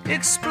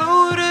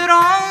 Exploded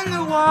on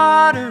the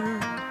water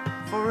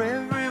for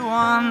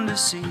everyone to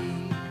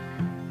see,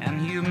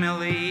 and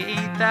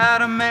humiliate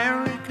that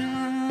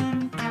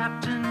American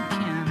Captain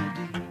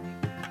Kennedy.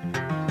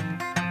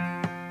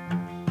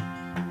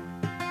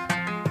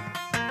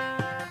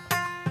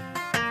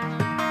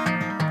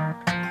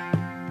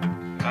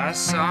 I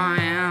saw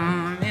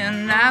him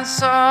in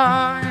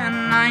Nassau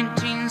in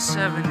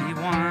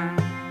 1971.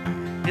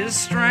 His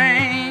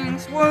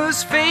strength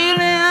was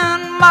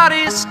failing, but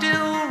he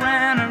still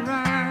ran a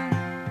run.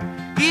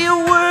 He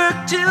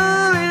worked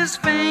till his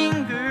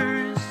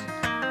fingers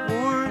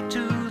wore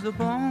to the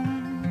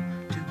bone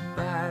to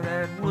buy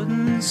that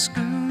wooden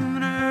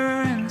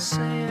schooner and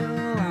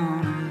sail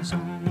on his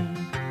own.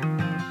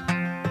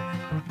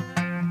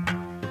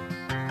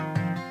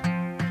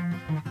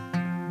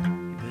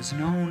 He was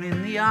known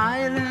in the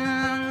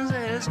islands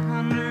as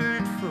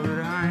 100-foot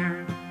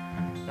iron.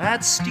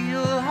 That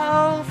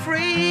steel-hull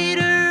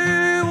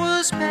freighter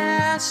was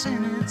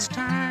passing its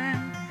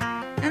time,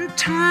 and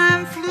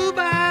time flew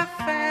by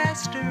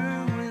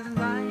faster with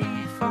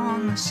life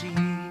on the sea,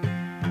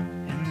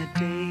 and the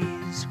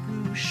days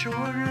grew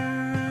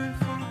shorter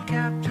for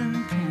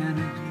Captain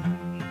Kennedy.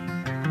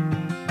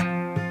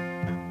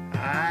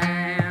 I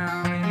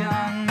am a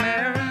young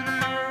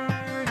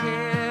mariner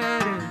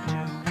headed to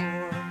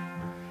war.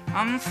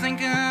 I'm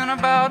thinking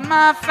about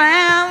my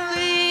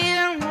family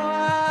and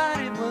what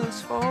it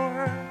was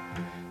for.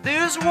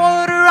 There's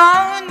water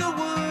on the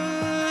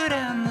wood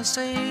and the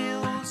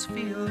sails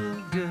feel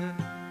good.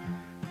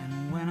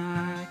 And when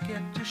I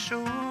get to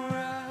shore,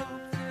 I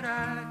hope that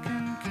I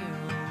can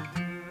kill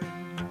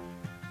good.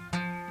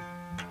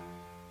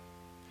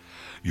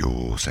 E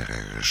o Sem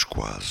Regras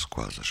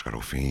quase a chegar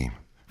ao fim.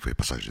 Foi a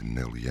passagem de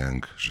Neil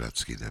Young, já de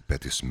seguida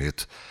Patti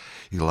Smith,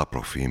 e lá para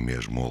o fim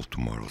mesmo All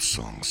Tomorrow's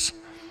Songs.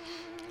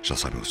 Já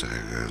sabem, o Sem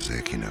Regras é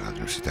aqui na Rádio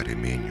Universitária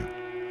Minho.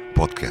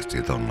 Podcast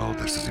e download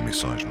destas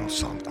emissões no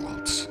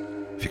SoundCloud.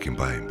 Fiquem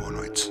bem, boa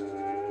noite.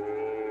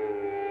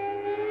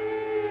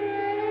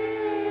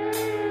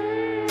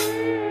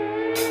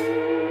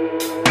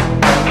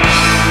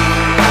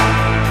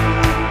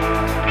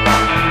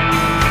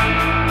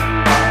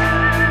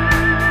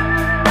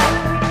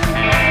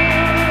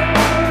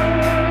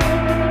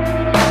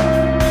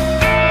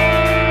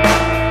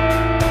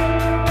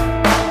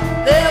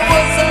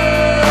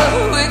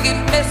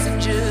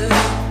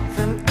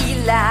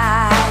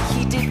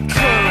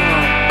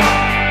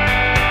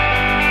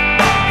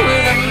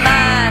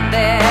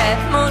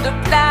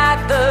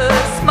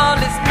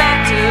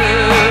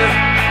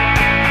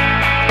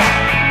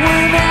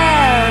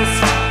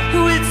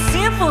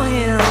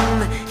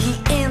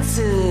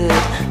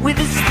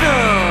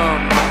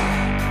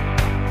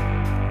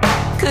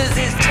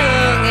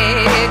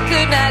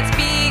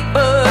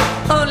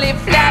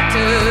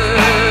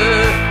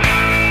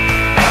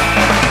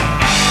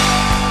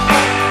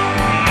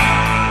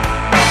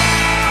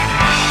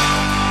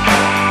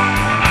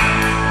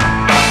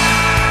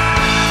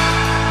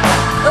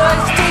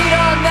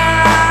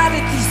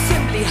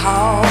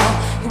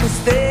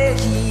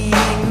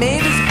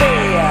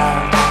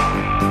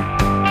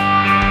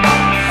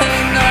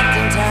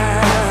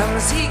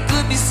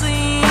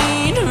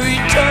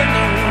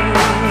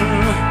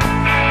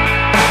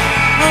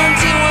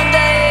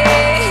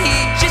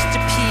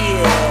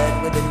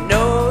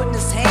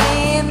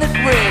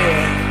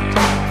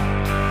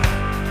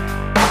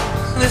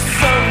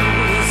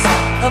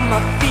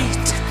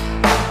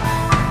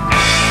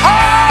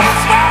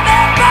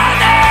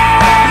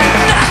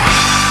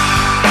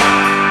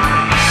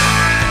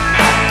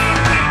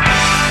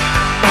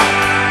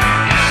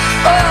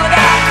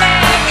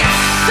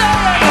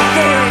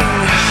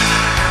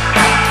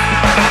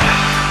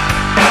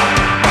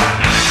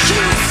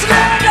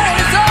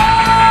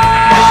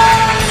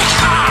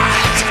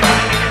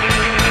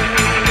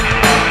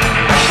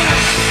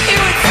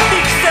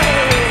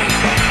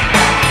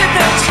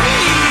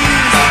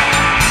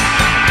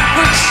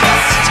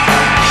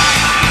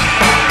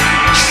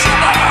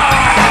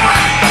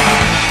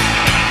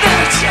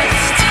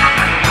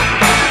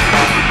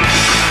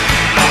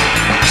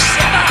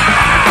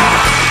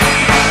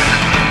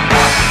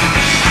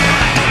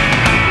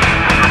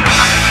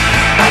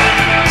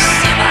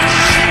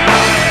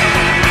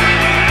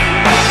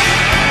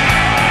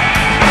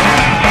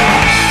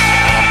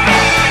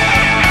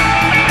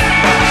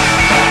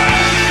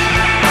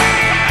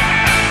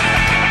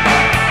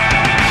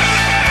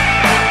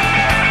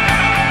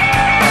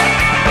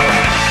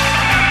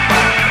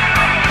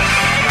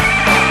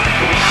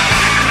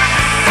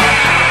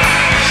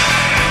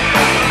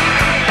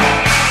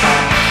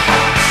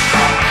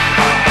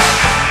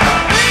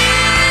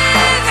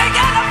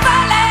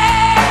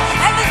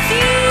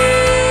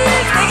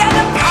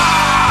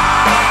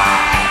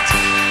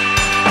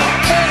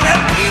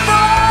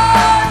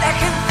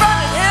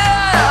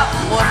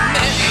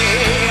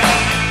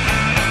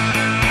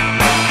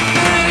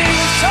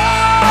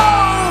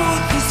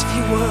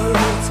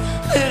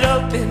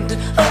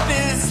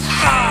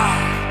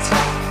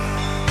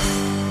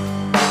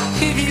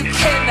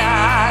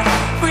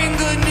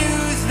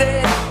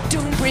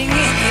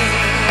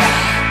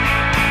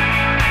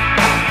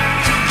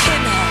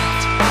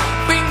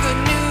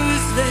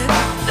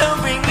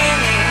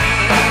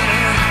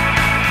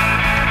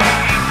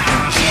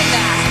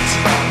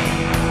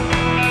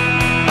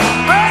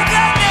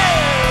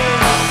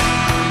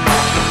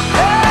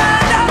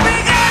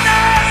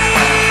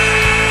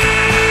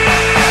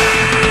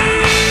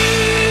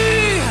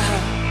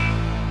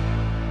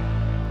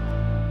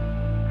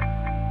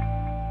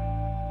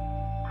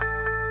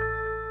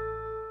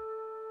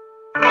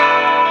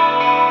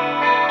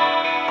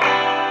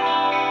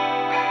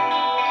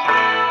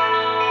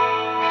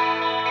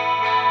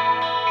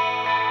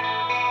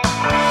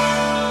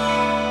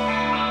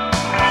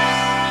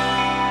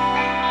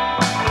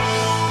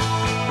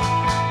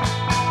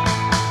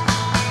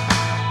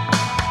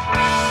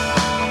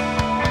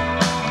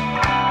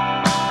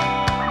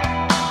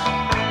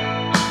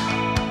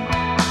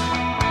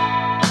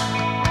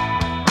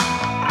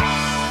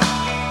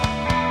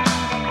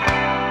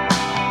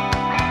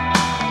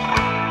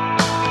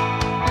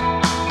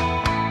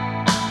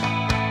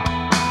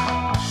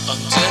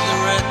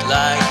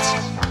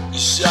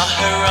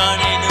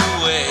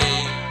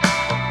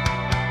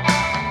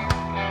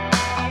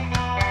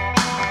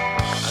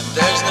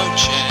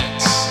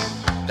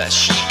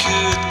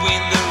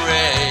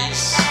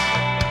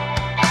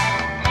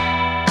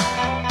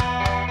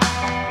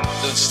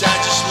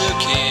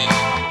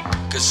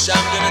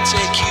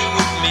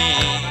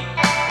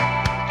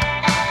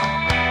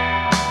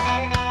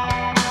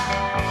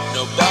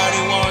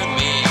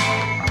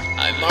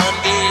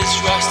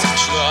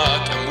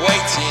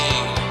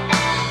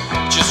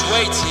 Just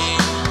waiting.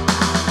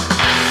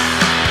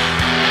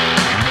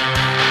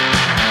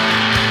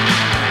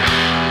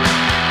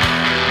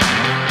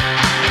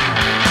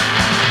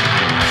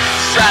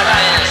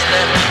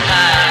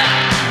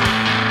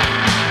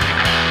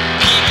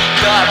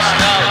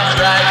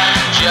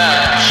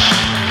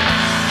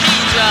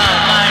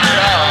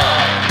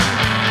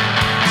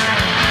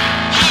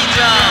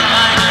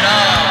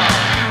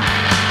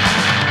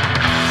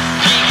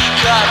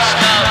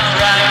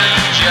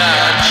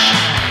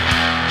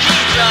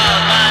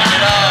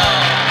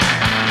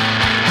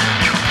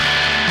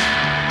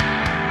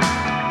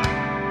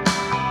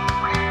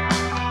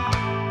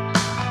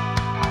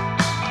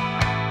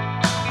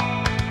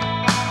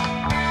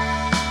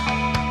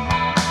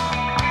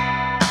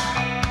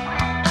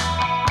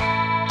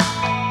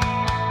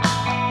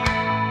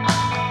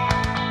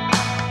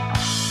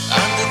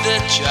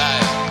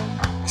 child.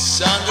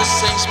 It's on the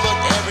same spot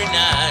every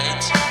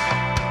night.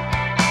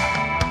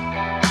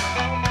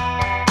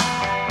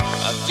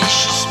 A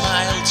vicious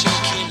smile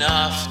taking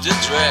off the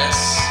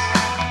dress.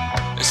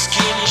 A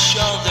skinny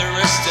shoulder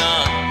rest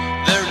on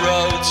the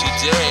road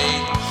today.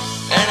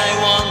 And I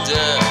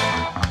wonder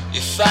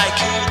if I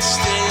could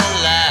stay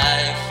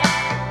alive.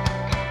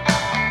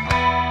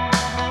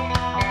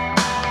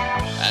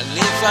 And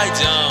if I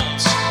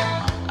don't,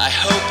 I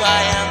hope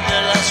I am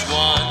the last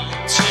one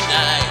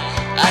tonight,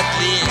 at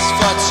least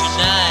for tonight.